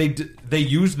up, so they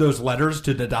used those letters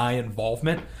to deny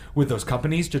involvement with those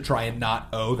companies to try and not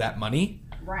owe that money.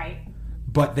 Right.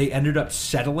 But they ended up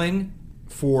settling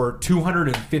for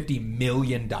 $250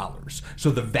 million. So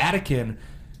the Vatican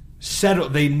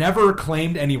settled. They never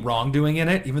claimed any wrongdoing in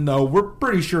it, even though we're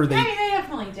pretty sure they... I mean, they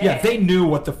definitely did. Yeah, they knew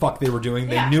what the fuck they were doing.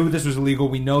 They Yeah. knew this was illegal.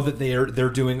 We know that they're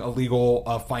doing illegal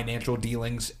financial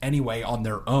dealings anyway on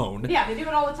their own. Yeah, they do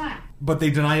it all the time. But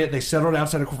they denied it. They settled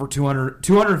outside of court for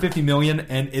 $250 million,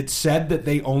 and it said that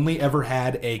they only ever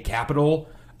had a capital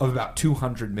of about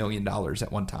 $200 million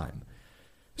at one time.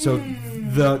 So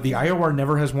the IOR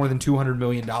never has more than $200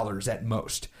 million at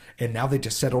most. And now they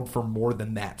just settled for more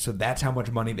than that. So that's how much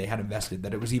money they had invested,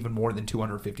 that it was even more than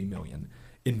 $250 million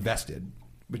invested,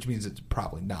 which means it's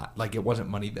probably not. Like, it wasn't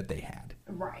money that they had.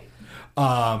 Right.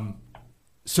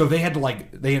 So they had to,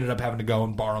 they ended up having to go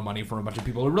and borrow money from a bunch of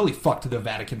people. It really fucked the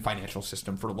Vatican financial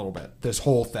system for a little bit, this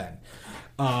whole thing.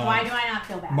 Why do I not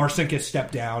feel bad? Marcinkus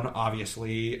stepped down,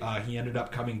 obviously. He ended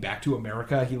up coming back to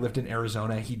America. He lived in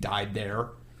Arizona. He died there.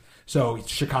 So he's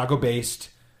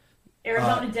Chicago-based.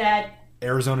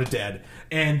 Arizona dead.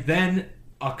 And then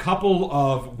a couple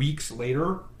of weeks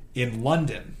later in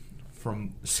London,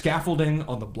 from scaffolding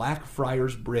on the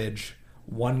Blackfriars Bridge,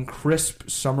 one crisp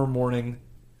summer morning,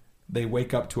 they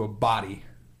wake up to a body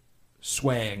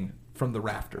swaying from the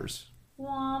rafters.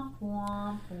 Womp,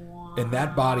 womp, womp. And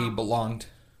that body belonged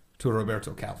to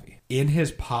Roberto Calvi. In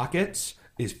his pockets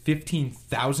is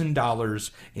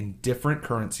 $15,000 in different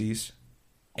currencies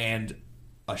and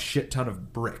a shit ton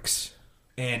of bricks.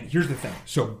 And here's the thing.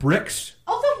 So bricks...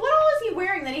 Also, what all is he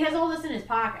wearing that he has all this in his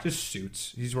pocket? Just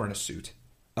suits. He's wearing a suit.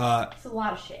 It's a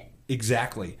lot of shit.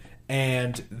 Exactly.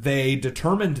 And they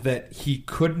determined that he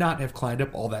could not have climbed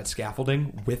up all that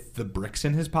scaffolding with the bricks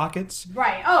in his pockets.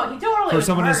 Right. Oh, he totally For was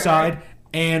someone on his murdered. side.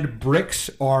 And bricks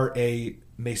are a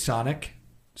Masonic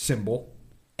symbol.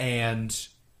 And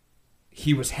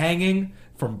he was hanging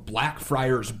from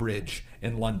Blackfriars Bridge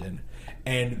in London.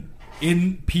 And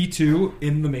in P2,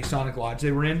 in the Masonic lodge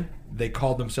they were in, they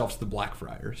called themselves the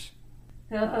Blackfriars.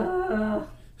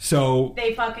 So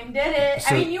They fucking did it.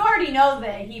 So- I mean, you already know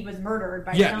that he was murdered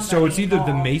by yeah, so it's either the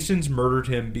involved. Masons murdered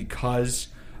him because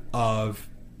of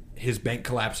his bank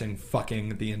collapsing,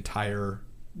 fucking the entire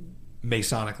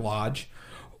Masonic lodge,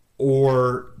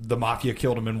 or the mafia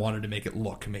killed him and wanted to make it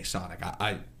look Masonic.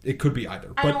 It could be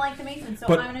either. I don't like the Masons, so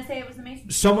but- I'm going to say it was the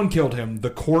Masons. Someone killed him.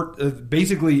 The court,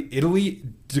 basically, Italy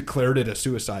declared it a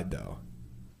suicide, though.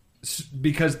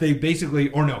 Because they basically,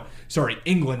 or no, sorry,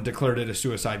 England declared it a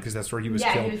suicide because that's where he was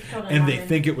Yeah, he killed. was killed in And they London.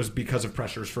 think it was because of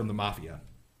pressures from the mafia.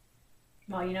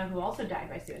 Well, you know who also died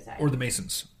by suicide? Or the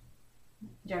Masons.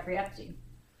 Jeffrey Epstein.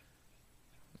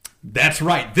 That's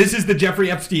right. This is the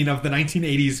Jeffrey Epstein of the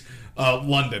 1980s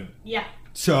London. Yeah.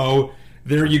 So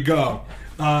there you go.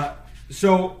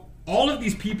 So all of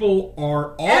these people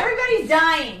are Everybody's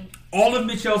dying. all of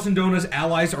Michel Sindona's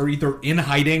allies are either in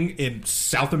hiding in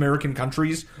South American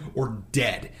countries or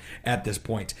dead at this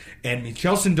point. And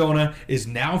Michel Sindona is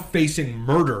now facing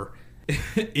murder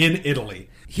in Italy.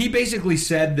 He basically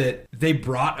said that they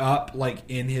brought up, like,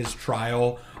 in his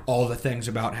trial, all the things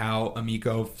about how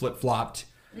Amico flip-flopped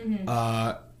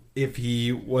if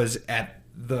he was at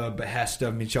the behest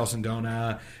of Michel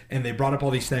Sindona, and they brought up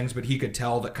all these things, but he could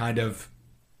tell that kind of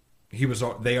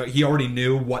he already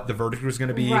knew what the verdict was going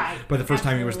to be Right, by the first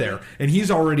time he was there. And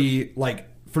he's already, like,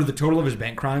 for the total of his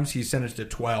bank crimes, he's sentenced to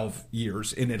 12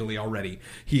 years in Italy already.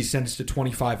 He's sentenced to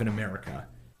 25 in America.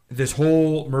 This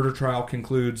whole murder trial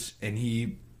concludes, and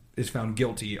he is found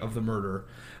guilty of the murder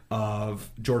of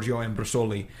Giorgio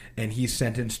Ambrosoli, and he's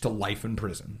sentenced to life in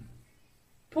prison.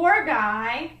 Poor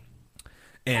guy.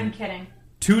 And I'm kidding.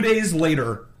 2 days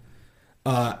later,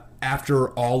 after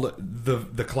all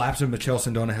the collapse of Michel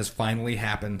Sindona has finally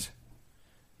happened,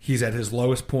 he's at his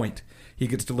lowest point. He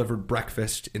gets delivered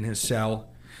breakfast in his cell.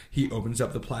 He opens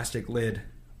up the plastic lid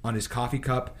on his coffee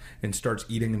cup and starts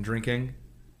eating and drinking.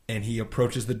 And he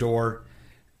approaches the door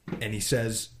and he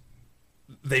says,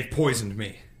 "They've poisoned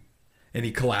me." And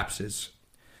he collapses.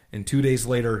 And 2 days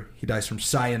later, he dies from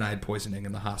cyanide poisoning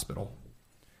in the hospital.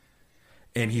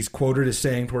 And he's quoted as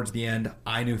saying towards the end,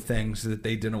 "I knew things that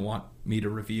they didn't want me to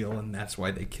reveal, and that's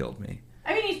why they killed me."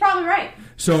 I mean, he's probably right.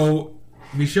 So,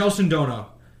 Michel Sindona,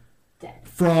 Dead.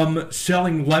 from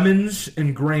selling lemons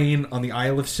and grain on the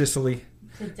Isle of Sicily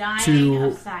To dying To-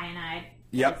 of cyanide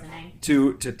poisoning.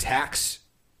 to tax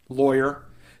lawyer,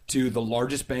 to the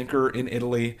largest banker in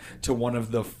Italy, to one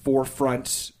of the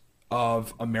forefronts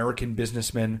of American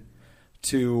businessmen,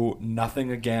 to nothing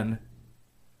again,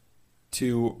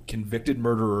 to convicted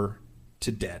murderer,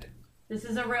 to dead. This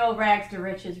is a real rags to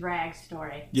riches rags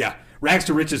story. Yeah, rags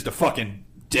to riches to fucking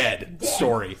dead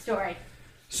story. Story.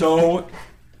 So,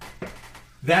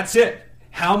 that's it.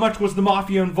 How much was the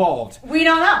mafia involved? We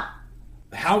don't know.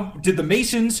 How did the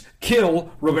Masons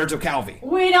kill Roberto Calvi?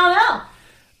 We don't know.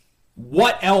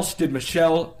 What else did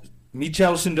Michel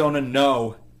Sindona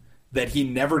know that he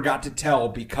never got to tell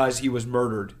because he was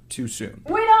murdered too soon?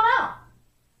 We don't know.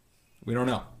 We don't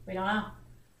know. We don't know.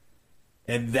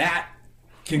 And that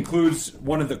concludes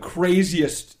one of the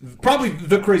craziest, probably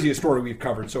the craziest story we've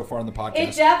covered so far on the podcast.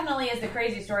 It definitely is the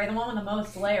crazy story, the one with the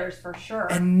most layers for sure.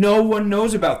 And no one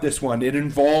knows about this one. It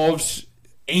involves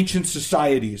ancient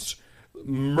societies,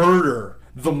 murder,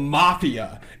 the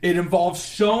mafia. It involves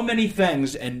so many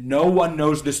things, and no one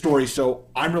knows the story. So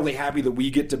I'm really happy that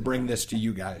we get to bring this to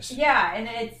you guys. Yeah, and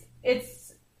it's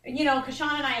you know, Kashan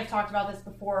and I have talked about this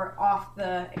before off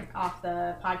the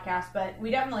podcast, but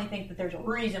we definitely think that there's a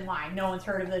reason why no one's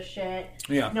heard of this shit.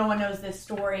 Yeah. No one knows this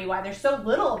story, why there's so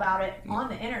little about it on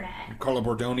the internet. Carlo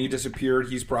Bordoni disappeared.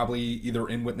 He's probably either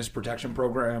in witness protection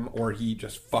program or he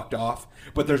just fucked off.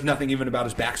 But there's nothing even about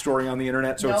his backstory on the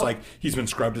internet, so it's Nope. like he's been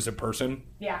scrubbed as a person.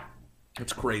 Yeah.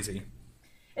 It's crazy.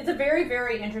 It's a very,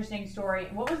 very interesting story.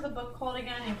 What was the book called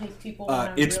again, in case people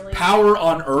want to It's really... Power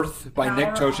on Earth by Power Nick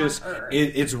Toshis. on Earth.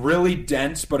 It's really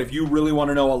dense, but if you really want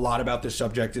to know a lot about this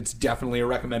subject, it's definitely a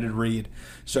recommended read.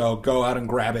 So go out and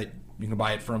grab it. You can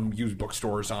buy it from used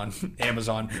bookstores on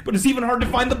Amazon. But it's even hard to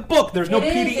find the book. There's no It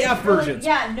is. PDF It's really- versions.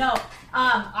 Yeah, no.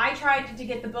 I tried to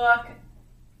get the book.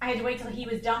 I had to wait till he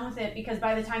was done with it because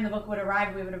by the time the book would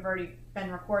arrive, we would have already been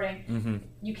recording. Mm-hmm.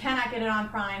 You cannot get it on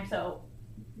Prime, so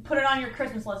put it on your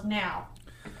Christmas list now.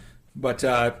 But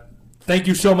thank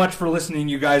you so much for listening,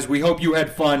 you guys. We hope you had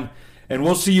fun. And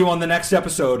we'll see you on the next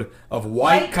episode of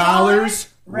White Collars,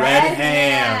 Red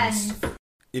Hands.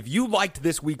 If you liked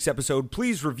this week's episode,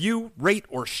 please review, rate,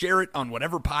 or share it on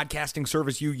whatever podcasting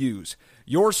service you use.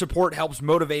 Your support helps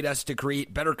motivate us to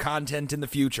create better content in the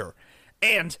future.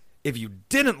 And if you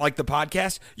didn't like the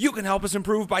podcast, you can help us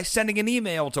improve by sending an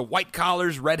email to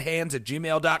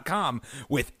whitecollarsredhands@gmail.com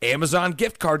with Amazon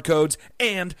gift card codes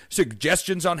and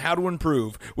suggestions on how to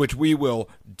improve, which we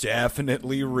will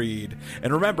definitely read.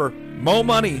 And remember, mo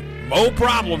money, mo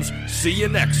problems. See you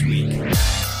next week.